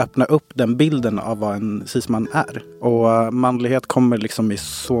öppna upp den bilden av vad en cis-man är. Och manlighet kommer liksom i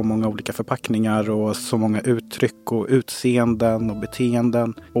så många olika förpackningar och så många uttryck och utseenden och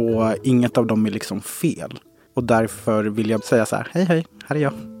beteenden. Och inget av dem är liksom fel. Och därför vill jag säga så här, hej, här är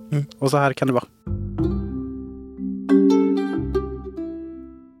jag. Och så här kan det vara.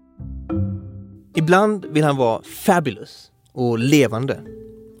 Ibland vill han vara fabulous och levande.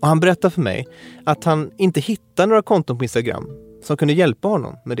 Och han berättar för mig att han inte hittar några konton på Instagram som kunde hjälpa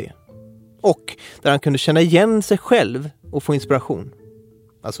honom med det. Och där han kunde känna igen sig själv och få inspiration.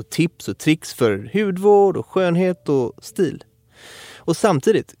 Alltså tips och tricks för hudvård och skönhet och stil. Och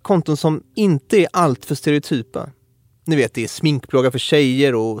samtidigt konton som inte är allt för stereotypa. Ni vet, det är sminkbloggar för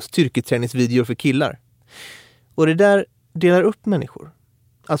tjejer och styrketräningsvideor för killar. Och det där delar upp människor.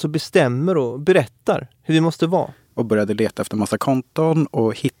 Alltså bestämmer och berättar hur vi måste vara. Och började leta efter massa konton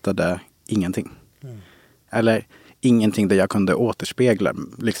och hittade ingenting. Eller ingenting där jag kunde återspegla,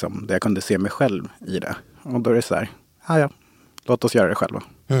 liksom, där jag kunde se mig själv i det. Och då är det så här, ja, låt oss göra det själva.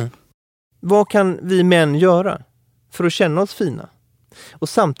 Vad kan vi män göra för att känna oss fina? Och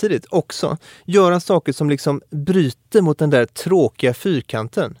samtidigt också göra saker som liksom bryter mot den där tråkiga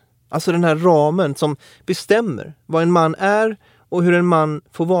fyrkanten. Alltså den här ramen som bestämmer vad en man är och hur en man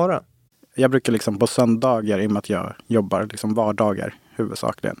får vara. Jag brukar liksom på söndagar, i och med att jag jobbar liksom vardagar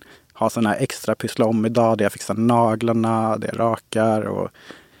huvudsakligen, ha sådana här extra pyssla om idag där jag fixar naglarna, där jag rakar och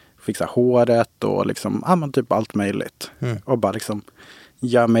fixar håret och liksom, ja men typ allt möjligt. Och bara liksom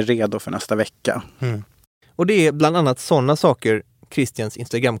gör mig redo för nästa vecka. Och det är bland annat sådana saker Christians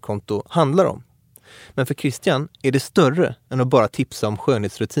Instagramkonto handlar om. Men för Christian är det större än att bara tipsa om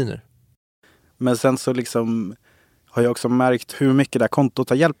skönhetsrutiner. Men sen så liksom har jag också märkt hur mycket det här kontot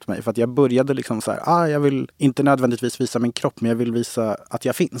har hjälpt mig. För att jag började liksom så här, jag vill inte nödvändigtvis visa min kropp, men jag vill visa att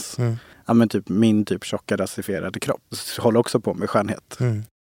jag finns. Ja, men typ min typ tjocka rasifierade kropp. Så håller också på med skönhet.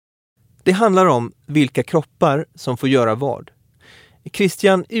 Det handlar om vilka kroppar som får göra vad.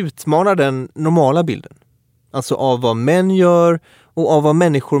 Christian utmanar den normala bilden. Alltså av vad män gör och av vad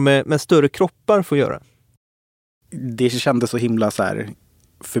människor med större kroppar får göra. Det kändes så himla så här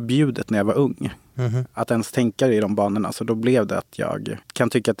förbjudet när jag var ung. Att ens tänka i de banorna. Så då blev det att jag kan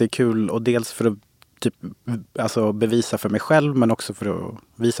tycka att det är kul, och dels för att typ, alltså bevisa för mig själv, men också för att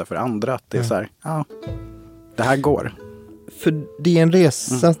visa för andra att det är så här, ja, det här går. För det är en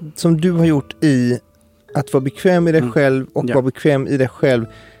resa som du har gjort i att vara bekväm i dig själv och vara bekväm i dig själv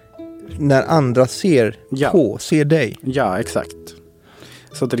när andra ser dig. Ja, exakt.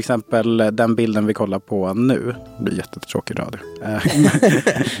 Så till exempel den bilden vi kollar på nu, det blir jättetråkig radio.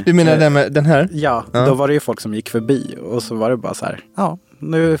 Du menar den här? Ja, då var det ju folk som gick förbi och så var det bara så här, ja,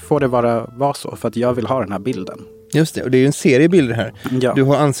 nu får det vara så för att jag vill ha den här bilden. Just det, och det är ju en serie bilder här. Ja. Du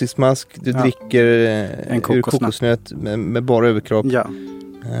har ansiktsmask, du dricker en kokosnöt med bara överkropp. Ja.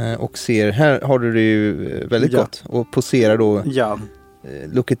 Och här har du det ju väldigt gott och poserar då. Ja.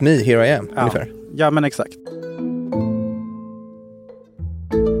 Look at me, here I am, ungefär. Ja, men exakt.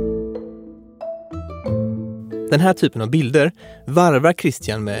 Den här typen av bilder varvar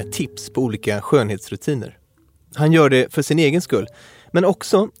Christian med tips på olika skönhetsrutiner. Han gör det för sin egen skull, men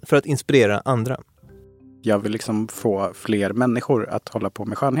också för att inspirera andra. Jag vill liksom få fler människor att hålla på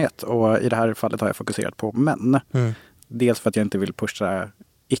med skönhet. Och i det här fallet har jag fokuserat på män. Dels för att jag inte vill pusha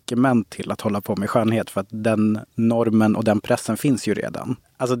icke-män till att hålla på med skönhet. För att den normen och den pressen finns ju redan.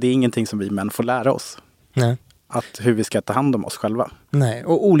 Alltså det är ingenting som vi män får lära oss. Nej. Att hur vi ska ta hand om oss själva. Nej,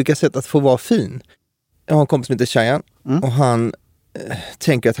 och olika sätt att få vara fin. Jag har en kompis som heter Shayan. Och han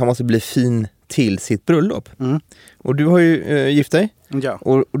tänker att han måste bli fin till sitt bröllop. Och du har ju gift dig. Ja.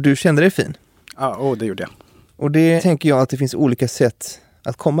 Och du kände dig fin. Ja, det gjorde jag. Och det tänker jag att det finns olika sätt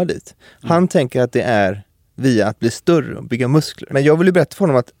att komma dit. Han tänker att det är via att bli större och bygga muskler. Men jag vill ju berätta för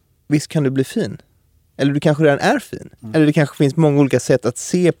honom att visst kan du bli fin. Eller du kanske redan är fin. Eller det kanske finns många olika sätt att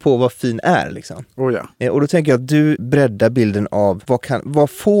se på vad fin är. Liksom. Och då tänker jag att du breddar bilden av vad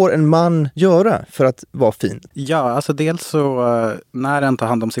får en man göra för att vara fin? Ja, alltså dels så när en tar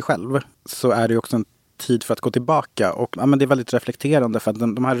hand om sig själv så är det ju också en tid för att gå tillbaka. Och men det är väldigt reflekterande för att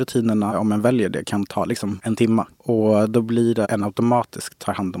de här rutinerna, om en väljer det, kan ta liksom en timma. Och då blir det en automatiskt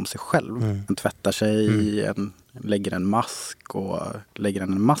tar hand om sig själv. En tvättar sig, lägger en mask, och lägger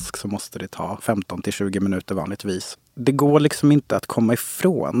en mask så måste det ta 15-20 minuter vanligtvis. Det går liksom inte att komma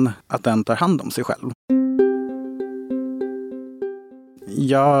ifrån att den tar hand om sig själv.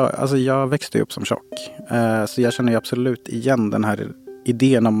 Jag växte upp som tjock. Så jag känner ju absolut igen den här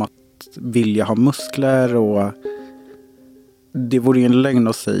idén om att vilja ha muskler, och det vore ju en lögn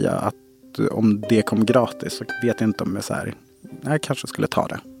att säga att om det kom gratis, så vet jag inte om jag så här, jag kanske skulle ta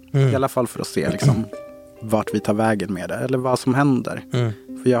det. I alla fall för att se liksom vart vi tar vägen med det, eller vad som händer.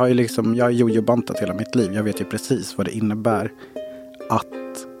 För jag har ju jag har jojobantat hela mitt liv. Jag vet ju precis vad det innebär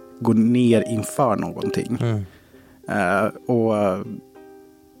att gå ner inför någonting. Och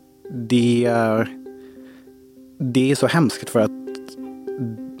det är så hemskt för att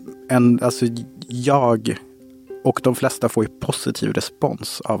jag och de flesta får ju positiv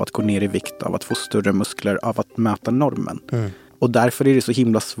respons av att gå ner i vikt, av att få större muskler, av att möta normen. Och därför är det så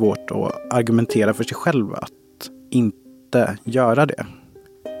himla svårt att argumentera för sig själv att inte göra det.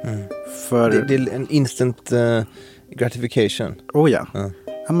 För det är en instant gratification. Ja,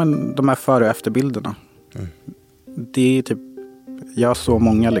 men de här före- och efterbilderna. Det är typ, jag så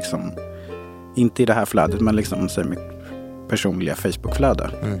många liksom, inte i det här flödet, men liksom säg mitt personliga Facebook-flöde.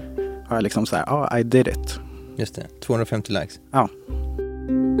 Har jag liksom så här, I did it. Just det, 250 likes. Ja.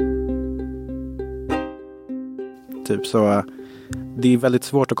 Typ så, det är väldigt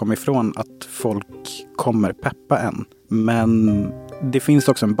svårt att komma ifrån att folk kommer peppa en. Men det finns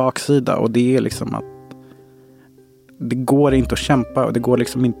också en baksida och det är liksom att det går inte att kämpa och det går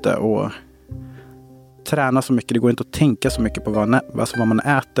liksom inte att träna så mycket. Det går inte att tänka så mycket på vad man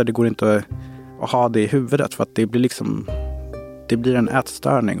äter. Det går inte att ha det i huvudet för att det blir liksom, det blir en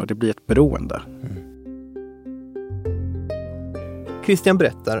ätstörning och det blir ett beroende. Christian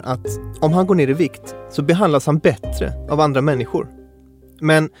berättar att om han går ner i vikt så behandlas han bättre av andra människor.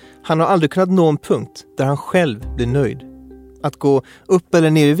 Men han har aldrig kunnat nå en punkt där han själv blir nöjd. Att gå upp eller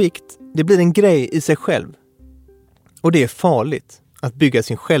ner i vikt, det blir en grej i sig själv. Och det är farligt att bygga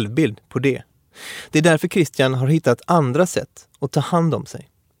sin självbild på det. Det är därför Christian har hittat andra sätt att ta hand om sig.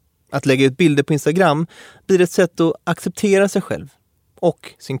 Att lägga ut bilder på Instagram blir ett sätt att acceptera sig själv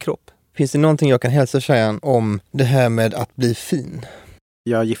och sin kropp. Finns det någonting jag kan hälsa Shayan om det här med att bli fin?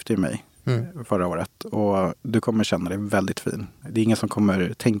 Jag gifte mig förra året och du kommer känna dig väldigt fin. Det är ingen som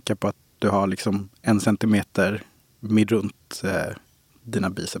kommer tänka på att du har liksom 1 centimeter runt dina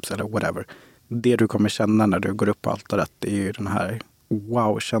biceps eller whatever. Det du kommer känna när du går upp på altaret är ju den här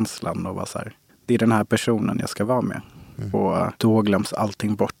wow-känslan och så här, det är den här personen jag ska vara med. Och då glöms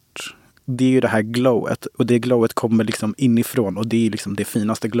allting bort. Det är ju det här glowet och det glowet kommer liksom inifrån och det är liksom det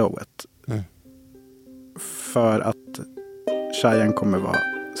finaste glowet. För att Shayan kommer vara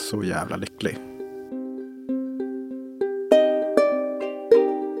så jävla lycklig.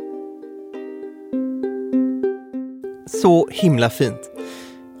 Så himla fint.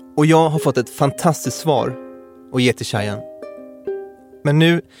 Och jag har fått ett fantastiskt svar att ge till Shayan. Men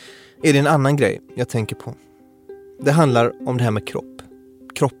nu är det en annan grej jag tänker på. Det handlar om det här med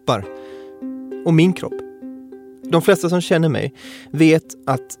kroppar och min kropp. De flesta som känner mig vet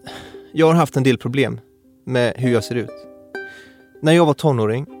att jag har haft en del problem med hur jag ser ut. När jag var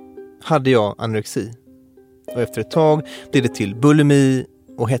tonåring hade jag anorexi. Och efter ett tag blev det till bulimi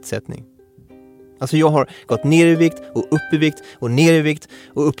och hetsätning. Alltså jag har gått ner i vikt och upp i vikt och ner i vikt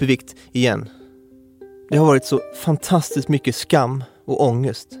och upp i vikt igen. Det har varit så fantastiskt mycket skam och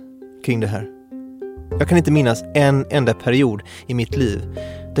ångest kring det här. Jag kan inte minnas en enda period i mitt liv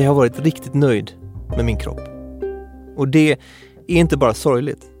där jag har varit riktigt nöjd med min kropp. Och det är inte bara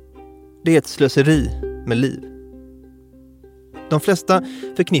sorgligt. Det är ett slöseri med liv. De flesta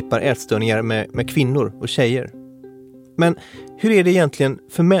förknippar ätstörningar med kvinnor och tjejer. Men hur är det egentligen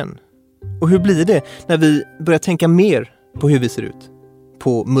för män? Och hur blir det när vi börjar tänka mer på hur vi ser ut?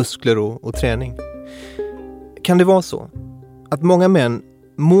 På muskler och träning? Kan det vara så att många män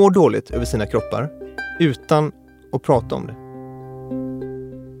mår dåligt över sina kroppar utan att prata om det?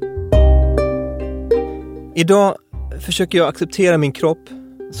 Idag försöker jag acceptera min kropp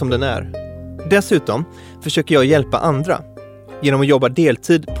som den är. Dessutom försöker jag hjälpa andra genom att jobba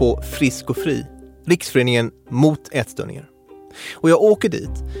deltid på Frisk och Fri, Riksföreningen mot ätstörningar. Och jag åker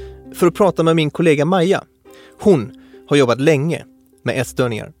dit för att prata med min kollega Maja. Hon har jobbat länge med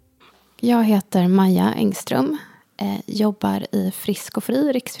ätstörningar. Jag heter Maja Engström. Jobbar i Frisk och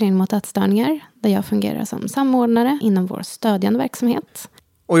Fri, Riksföreningen mot ätstörningar, där jag fungerar som samordnare inom vår stödjande verksamhet.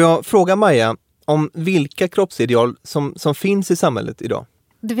 Och jag frågar Maja om vilka kroppsideal som finns i samhället idag.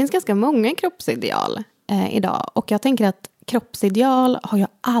 Det finns ganska många kroppsideal idag och jag tänker att kroppsideal har ju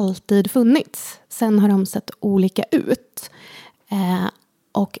alltid funnits. Sen har de sett olika ut.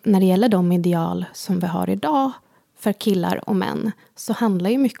 Och när det gäller de ideal som vi har idag för killar och män så handlar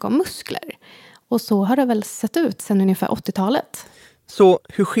ju mycket om muskler. Och så har det väl sett ut sedan ungefär 80-talet. Så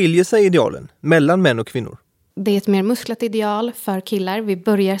hur skiljer sig idealen mellan män och kvinnor? Det är ett mer musklat ideal för killar. Vi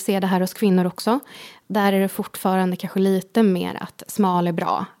börjar se det här hos kvinnor också. Där är det fortfarande kanske lite mer att smal är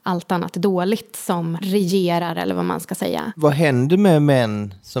bra. Allt annat dåligt som regerar eller vad man ska säga. Vad händer med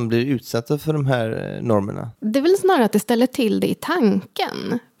män som blir utsatta för de här normerna? Det är väl snarare att det ställer till det i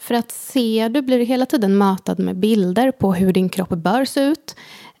tanken. För att du blir hela tiden matad med bilder på hur din kropp bör se ut.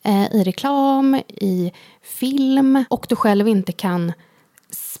 I reklam, i film. Och du själv inte kan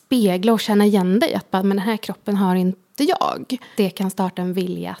spegla och känna igen dig. Att men den här kroppen har inte jag. Det kan starta en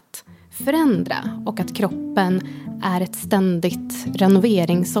vilja att förändra. Och att kroppen är ett ständigt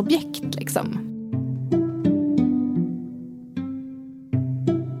renoveringsobjekt liksom.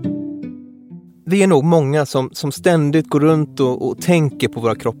 Vi är nog många som ständigt går runt och tänker på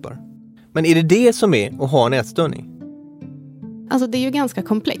våra kroppar. Men är det som är att ha en ätstörning? Alltså det är ju ganska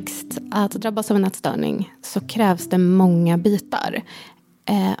komplext. Att drabbas av en ätstörning så krävs det många bitar.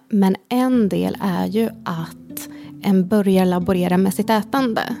 Men en del är ju att en börjar laborera med sitt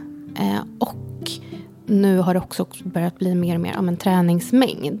ätande. Och nu har det också börjat bli mer och mer om en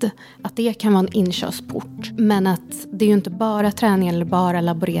träningsmängd. Att det kan vara en inkörsport. Men att det är ju inte bara träning eller bara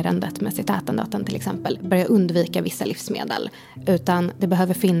laborerandet med sitt ätande att den till exempel börjar undvika vissa livsmedel. Utan det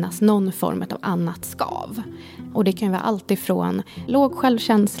behöver finnas någon form av annat skav. Och det kan ju vara allt ifrån låg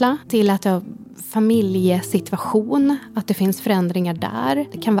självkänsla till att familjesituation, att det finns förändringar där.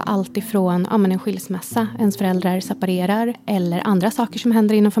 Det kan vara allt ifrån en skilsmässa, ens föräldrar separerar eller andra saker som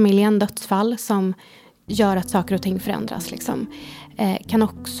händer inom familjen, dödsfall som gör att saker och ting förändras. Liksom. Kan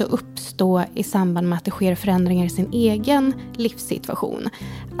också uppstå i samband med att det sker förändringar i sin egen livssituation.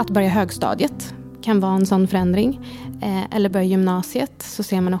 Att börja högstadiet kan vara en sån förändring. Eller börja gymnasiet, så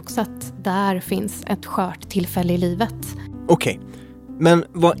ser man också att där finns ett skört tillfälle i livet. Okej. Men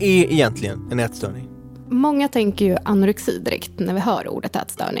vad är egentligen en ätstörning? Många tänker ju anorexi direkt när vi hör ordet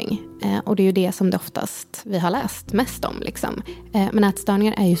ätstörning. Och det är ju det som det oftast vi har läst mest om. Liksom. Men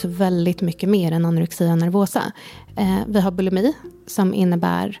ätstörningar är ju så väldigt mycket mer än anorexia nervosa. Vi har bulimi som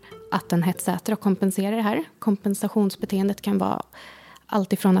innebär att en hetsäter och kompenserar det här. Kompensationsbeteendet kan vara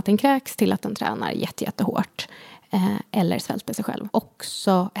allt ifrån att den kräks till att den tränar jättehårt. Eller svälter sig själv.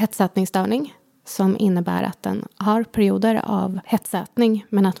 Också hetsätningsstörning. Som innebär att den har perioder av hetsätning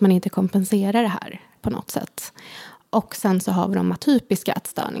men att man inte kompenserar det här på något sätt. Och sen så har vi de atypiska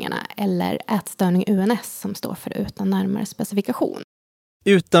ätstörningarna eller ätstörning UNS som står för utan närmare specifikation.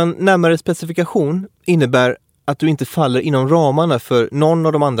 Utan närmare specifikation innebär att du inte faller inom ramarna för någon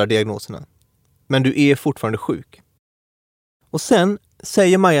av de andra diagnoserna. Men du är fortfarande sjuk. Och sen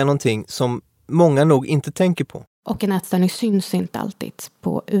säger Maja någonting som många nog inte tänker på. Och en ätstörning syns inte alltid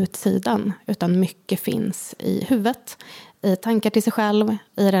på utsidan utan mycket finns i huvudet, i tankar till sig själv,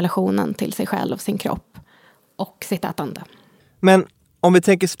 i relationen till sig själv, sin kropp och sitt ätande. Men om vi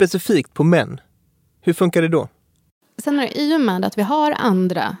tänker specifikt på män, hur funkar det då? Sen är det i och med att vi har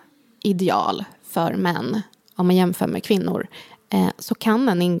andra ideal för män om man jämför med kvinnor så kan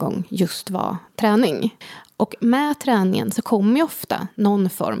en ingång just vara träning. Och med träningen så kommer ju ofta någon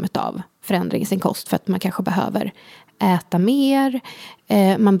form av förändring i sin kost för att man kanske behöver äta mer.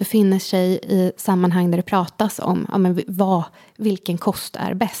 Man befinner sig i sammanhang där det pratas om vilken kost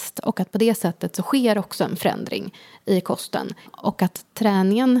är bäst. Och att på det sättet så sker också en förändring i kosten. Och att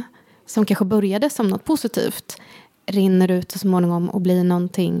träningen som kanske började som något positivt rinner ut så småningom och blir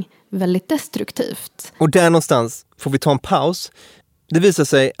någonting väldigt destruktivt. Och där någonstans får vi ta en paus. Det visar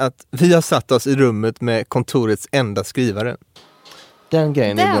sig att vi har satt oss i rummet med kontorets enda skrivare. Den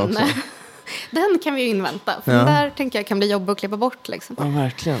grejen är bra också. Den kan vi ju invänta. För den där tänker jag kan bli jobb att klippa bort. Liksom. Ja,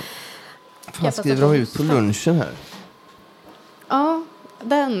 verkligen. Fan, skriver de ut på lunchen här? Ja,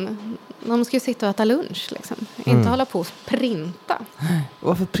 de ska ju sitta och äta lunch. Liksom. Inte hålla på och printa.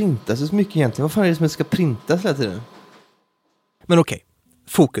 Varför printas det så mycket egentligen? Vad fan är det som ska printas hela tiden? Men okej,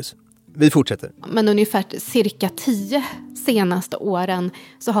 fokus. Vi fortsätter. Men ungefär cirka 10 senaste åren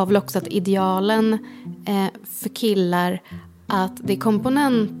så har väl också att idealen för killar att det är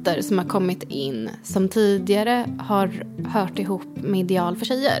komponenter som har kommit in som tidigare har hört ihop med ideal för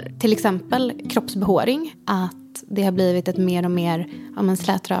tjejer. Till exempel kroppsbehåring, att det har blivit ett mer och mer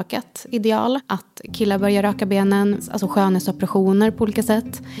slätrakat ideal. Att killar börjar raka benen, alltså skönhetsoperationer på olika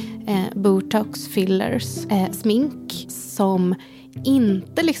sätt. Botox, fillers, smink som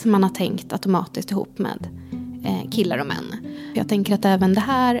inte liksom man har tänkt automatiskt ihop med killar och män. Jag tänker att även det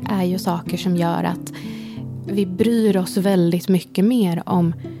här är ju saker som gör att vi bryr oss väldigt mycket mer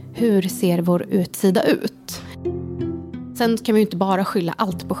om hur ser vår utsida ut. Sen kan vi ju inte bara skylla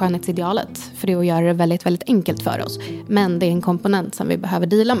allt på skönhetsidealet, för det är att göra det väldigt, väldigt enkelt för oss. Men det är en komponent som vi behöver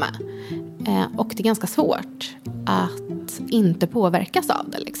deala med. Och det är ganska svårt att inte påverkas av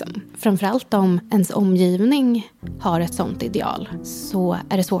det. Liksom. Framförallt om ens omgivning har ett sånt ideal så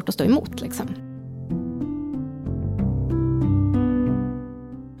är det svårt att stå emot. Liksom.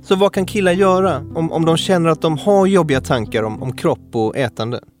 Så vad kan killar göra om de känner att de har jobbiga tankar om kropp och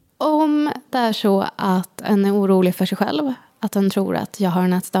ätande? Om det är så att en är orolig för sig själv, att en tror att jag har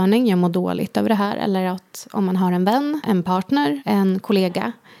en ätstörning, jag mår dåligt över det här. Eller att om man har en vän, en partner, en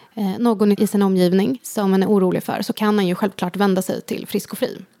kollega, någon i sin omgivning som man är orolig för, så kan man ju självklart vända sig till Frisk och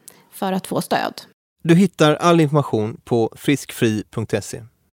Fri för att få stöd. Du hittar all information på friskfri.se.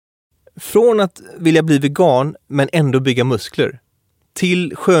 Från att vilja bli vegan men ändå bygga muskler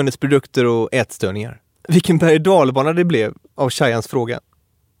till skönhetsprodukter och ätstörningar. Vilken berg- och dalbana det blev av Chayans fråga.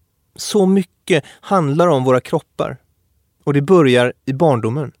 Så mycket handlar om våra kroppar. Och det börjar i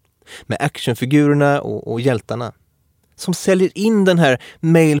barndomen med actionfigurerna och hjältarna som säljer in den här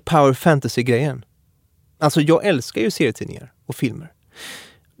male power fantasy-grejen. Alltså jag älskar ju serietidningar och filmer.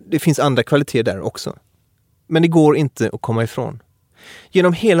 Det finns andra kvaliteter där också. Men det går inte att komma ifrån.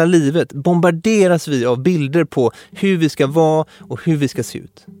 Genom hela livet bombarderas vi av bilder på hur vi ska vara och hur vi ska se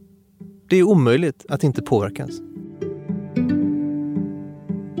ut. Det är omöjligt att inte påverkas.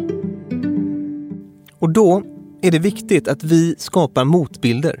 Och då är det viktigt att vi skapar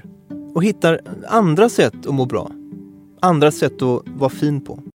motbilder och hittar andra sätt att må bra. Andra sätt att vara fin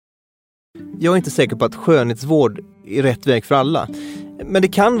på. Jag är inte säker på att skönhetsvård är rätt väg för alla. Men det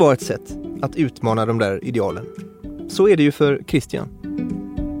kan vara ett sätt att utmana de där idealen. Så är det ju för Christian.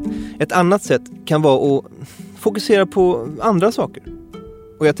 Ett annat sätt kan vara att fokusera på andra saker.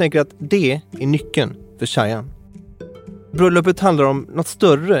 Och jag tänker att det är nyckeln för Shayan. Bröllopet handlar om något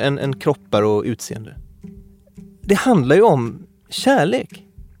större än kroppar och utseende. Det handlar ju om kärlek.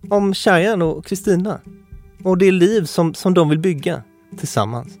 Om Shayan och Kristina. Och det liv som de vill bygga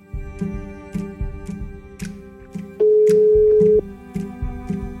tillsammans.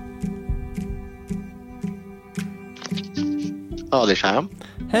 Ja, det är Shayan.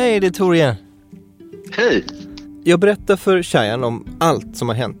 Hej, det är Tor igen. Hej! Jag berättar för Shayan om allt som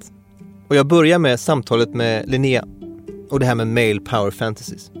har hänt. Och jag börjar med samtalet med Linnea. Och det här med male power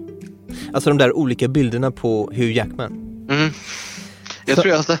fantasies. Alltså de där olika bilderna på Hugh Jackman. Jag tror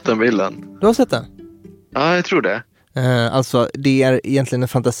jag har sett den bilden. Du har sett den? Ja, jag tror det. Alltså det är egentligen en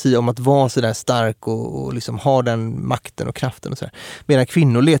fantasi om att vara så där stark och liksom ha den makten och kraften och så där. Medan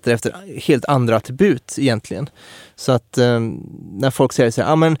kvinnor letar efter helt andra attribut egentligen. Så att när folk säger så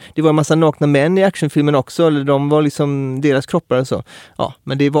här, men det var en massa nakna män i actionfilmen också, eller de var liksom deras kroppar och så. Ja,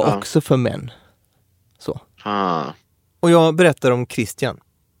 men det var också för män. Så. Och jag berättar om Christian.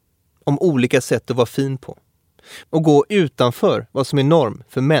 Om olika sätt att vara fin på. Och gå utanför vad som är norm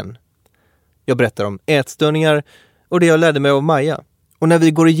för män. Jag berättar om ätstörningar och det jag lärde mig av Maja. Och när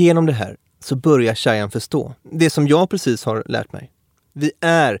vi går igenom det här så börjar Shayan förstå. Det som jag precis har lärt mig. Vi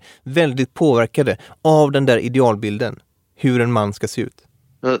är väldigt påverkade av den där idealbilden. Hur en man ska se ut.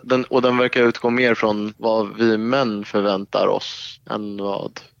 Den verkar utgå mer från vad vi män förväntar oss än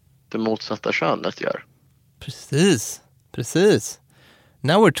vad det motsatta könet gör. Precis.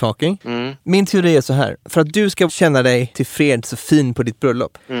 Now we're talking. Min teori är så här. För att du ska känna dig tillfreds och fin på ditt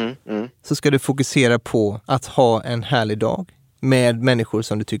bröllop. Så ska du fokusera på att ha en härlig dag. Med människor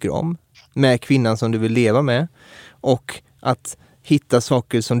som du tycker om. Med kvinnan som du vill leva med. Och att hitta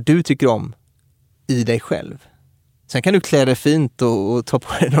saker som du tycker om i dig själv. Sen kan du klä dig fint och ta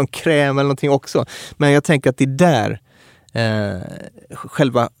på dig någon kräm eller någonting också. Men jag tänker att det är där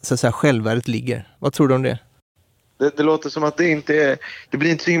själva, så att säga, självvärdet ligger. Vad tror du om det? Det låter som att det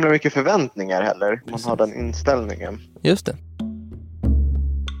blir inte så himla mycket förväntningar heller. Man har den inställningen. Just det.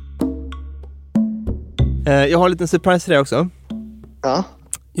 Jag har en liten surprise till dig också. Ja.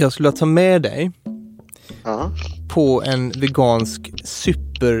 Jag skulle ta med dig på en vegansk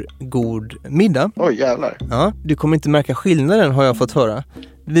supergod middag. Oj, jävlar. Ja, du kommer inte märka skillnaden, har jag fått höra.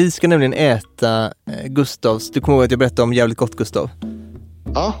 Vi ska nämligen äta Gustavs. Du kommer ihåg att jag berättade om Jävligt gott Gustav?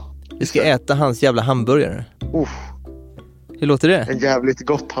 Ja. Vi ska äta hans jävla hamburgare. Hur låter det? En jävligt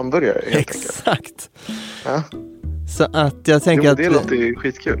gott hamburgare. Exakt. Ja. Så att jag tänker det låter ju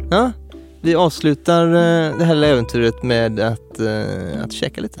skitkul. Ja, vi avslutar det här äventyret med att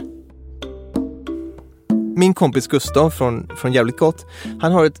käka lite. Min kompis Gustav från Jävligt gott,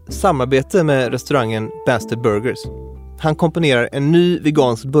 han har ett samarbete med restaurangen Bastard Burgers. Han komponerar en ny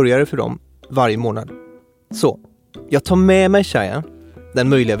vegansk burgare för dem varje månad. Så, jag tar med mig Shayan, den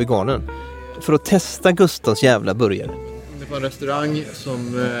möjliga veganen, för att testa Gustavs jävla burgare. Det var en restaurang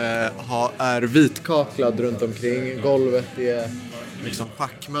som är vitkaklad runt omkring. Golvet är liksom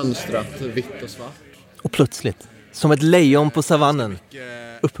schackmönstrat, vitt och svart. Och plötsligt, som ett lejon på savannen,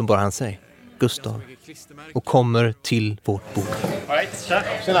 uppenbarar han sig, Gustav, och kommer till vårt bord.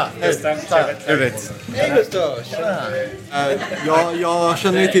 Tjena! Trevligt! Hej Gustav! Jag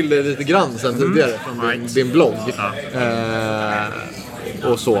känner ju till det lite grann sen tidigare från din blogg.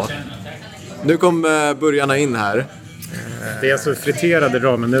 Och så. Nu kom burgarna in här. Det är alltså friterade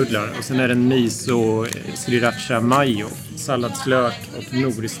ramennudlar och sen är det en miso sriracha mayo, salladslök och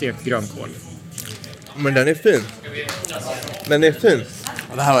nori-stekt grönkål. Men den är fin.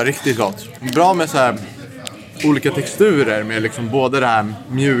 Det här var riktigt gott. Bra med så här olika texturer med liksom både det här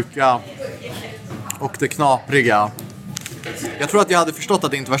mjuka och det knapriga. Jag tror att jag hade förstått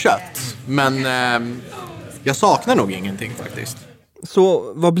att det inte var kött, men jag saknar nog ingenting faktiskt.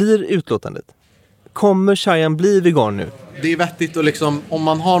 Så vad blir utlåtandet? Kommer Shayan bli vegan nu? Det är vettigt att liksom, om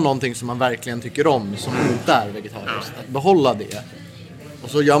man har någonting som man verkligen tycker om som inte är vegetariskt, att behålla det. Och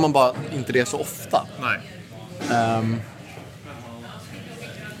så gör man bara inte det så ofta. Nej.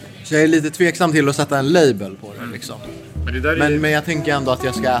 Så jag är lite tveksam till att sätta en label på det liksom. Men jag tänker ändå att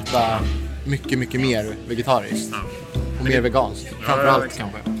jag ska äta mycket, mycket mer vegetariskt. Och mer veganskt, framförallt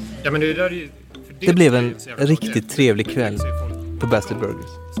kanske. Ja, men Det blev en riktigt trevlig kväll på Bastard Burgers.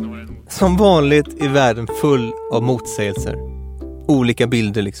 Som vanligt är världen full av motsägelser. Olika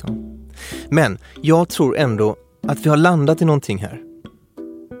bilder liksom. Men jag tror ändå att vi har landat i någonting här.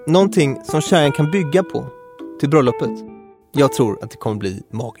 Någonting som tjejen kan bygga på till bröllopet. Jag tror att det kommer bli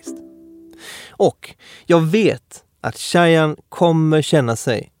magiskt. Och jag vet att tjejen kommer känna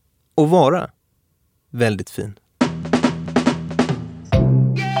sig och vara väldigt fin.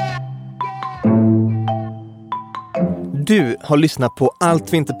 Du har lyssnat på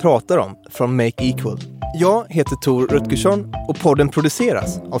Allt vi inte pratar om från Make Equal. Jag heter Tor Rutgersson och podden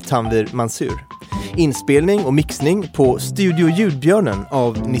produceras av Tanvir Mansur. Inspelning och mixning på Studio Ljudbjörnen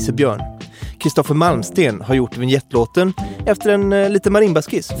av Nisse Björn. Kristoffer Malmsten har gjort vignetlåten efter en liten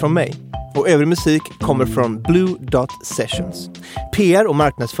marimbaskiss från mig. Och övrig musik kommer från Blue Dot Sessions. PR och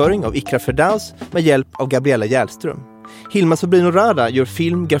marknadsföring av Ikra Ferdaus med hjälp av Gabriella Järlström. Hilma Sobrino Rada gör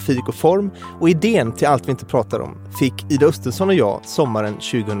film, grafik och form, och idén till Allt vi inte pratar om fick Ida Östensson och jag sommaren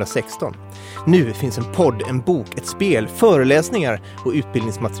 2016. Nu finns en podd, en bok, ett spel, föreläsningar och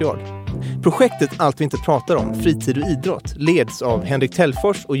utbildningsmaterial. Projektet Allt vi inte pratar om, fritid och idrott, leds av Henrik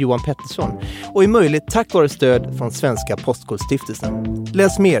Tellfors och Johan Pettersson och är möjligt tack vare stöd från Svenska Postkodstiftelsen.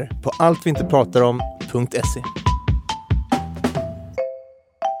 Läs mer på alltvintepratarom.se.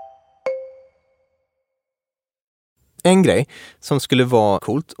 En grej som skulle vara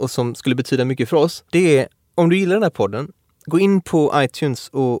coolt och som skulle betyda mycket för oss, det är om du gillar den här podden, gå in på iTunes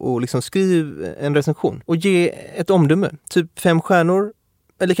och liksom skriv en recension och ge ett omdöme, typ 5 stjärnor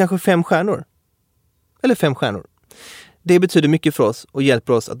eller kanske 5 stjärnor. Eller 5 stjärnor. Det betyder mycket för oss och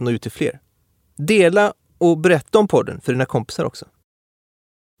hjälper oss att nå ut till fler. Dela och berätta om podden för dina kompisar också.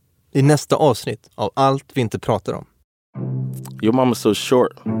 I nästa avsnitt av Allt vi inte pratar om. Your mama's so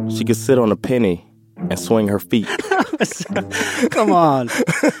short, she could sit on a penny and swing her feet. Come on.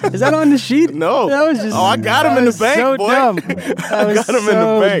 Is that on the sheet? No. That was just, I got him in the bank, so boy. Dumb. That was got him so in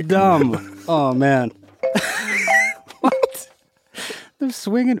the bank. dumb. Oh, man. What? They're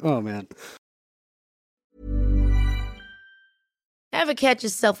swinging. Oh, man. Ever catch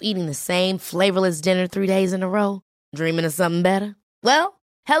yourself eating the same flavorless dinner 3 days in a row? Dreaming of something better? Well,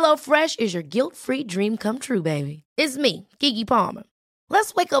 HelloFresh is your guilt-free dream come true, baby. It's me, Keke Palmer.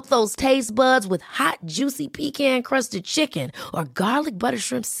 Let's wake up those taste buds with hot, juicy pecan-crusted chicken or garlic butter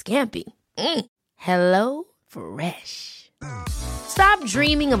shrimp scampi. Hello Fresh. Stop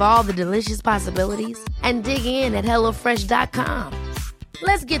dreaming of all the delicious possibilities and dig in at HelloFresh.com.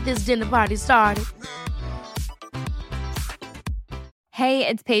 Let's get this dinner party started. Hey,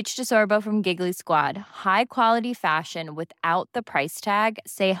 it's Paige DeSorbo from Giggly Squad. High quality fashion without the price tag.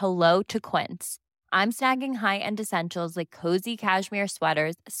 Say hello to Quince. I'm snagging high-end essentials like cozy cashmere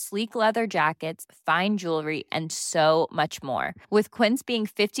sweaters, sleek leather jackets, fine jewelry, and so much more. With Quince being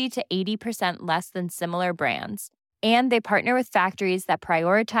 50 to 80% less than similar brands. And they partner with factories that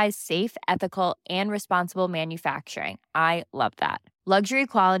prioritize safe, ethical, and responsible manufacturing. I love that. Luxury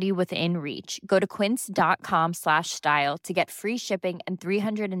quality within reach. Go to quince.com/style to get free shipping and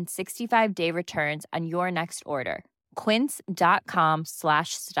 365-day returns on your next order.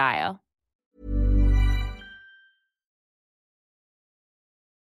 Quince.com/style.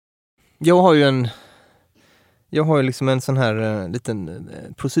 Jag har ju liksom en sån här liten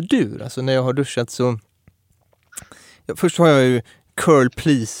procedur. Alltså när jag har duschat så... först har jag ju Curl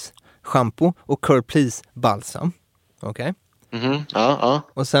Please shampoo och Curl Please balsam. Okej? Mhm, ja.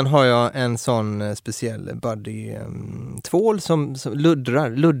 Och sen har jag en sån speciell body tvål som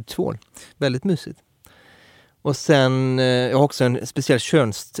luddtvål. Väldigt mysigt. Och sen, jag har också en speciell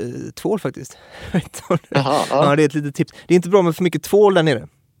könstvål faktiskt. Ja, det är ett litet tips. Det är inte bra med för mycket tvål där nere.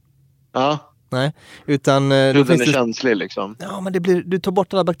 Ja. Nej, utan... Den är känslig liksom. Ja, men du tar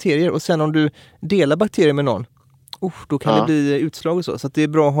bort alla bakterier och sen om du delar bakterier med någon, då kan det bli utslag och så. Så att det är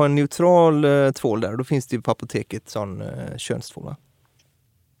bra att ha en neutral tvål där. Och då finns det ju på apoteket sån könstvål, va?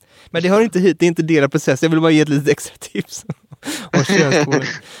 Men det hör inte hit, det är inte del av processen. Jag vill bara ge ett litet extra tips om könstvål.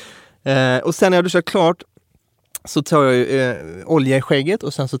 Och sen när jag duschar klart så tar jag olja i skägget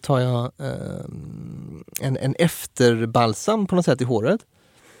och sen så tar jag en efterbalsam på något sätt i håret.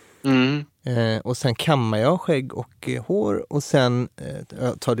 Och sen kammar jag skägg och hår och sen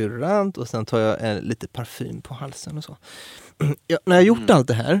tar deodorant och sen tar jag lite parfym på halsen och så. När jag gjort allt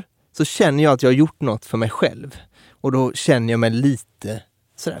det här så känner jag att jag har gjort något för mig själv. Och då känner jag mig lite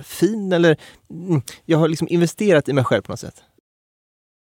sådär fin, eller jag har liksom investerat i mig själv på något sätt.